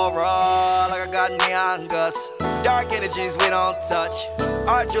colorful aura, like I got neon guts. Dark energies we don't touch.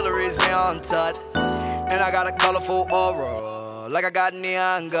 Our jewelry's beyond touch. And I got a colorful aura, like I got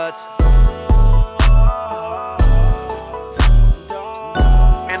neon guts.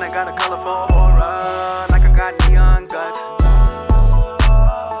 And I got a colorful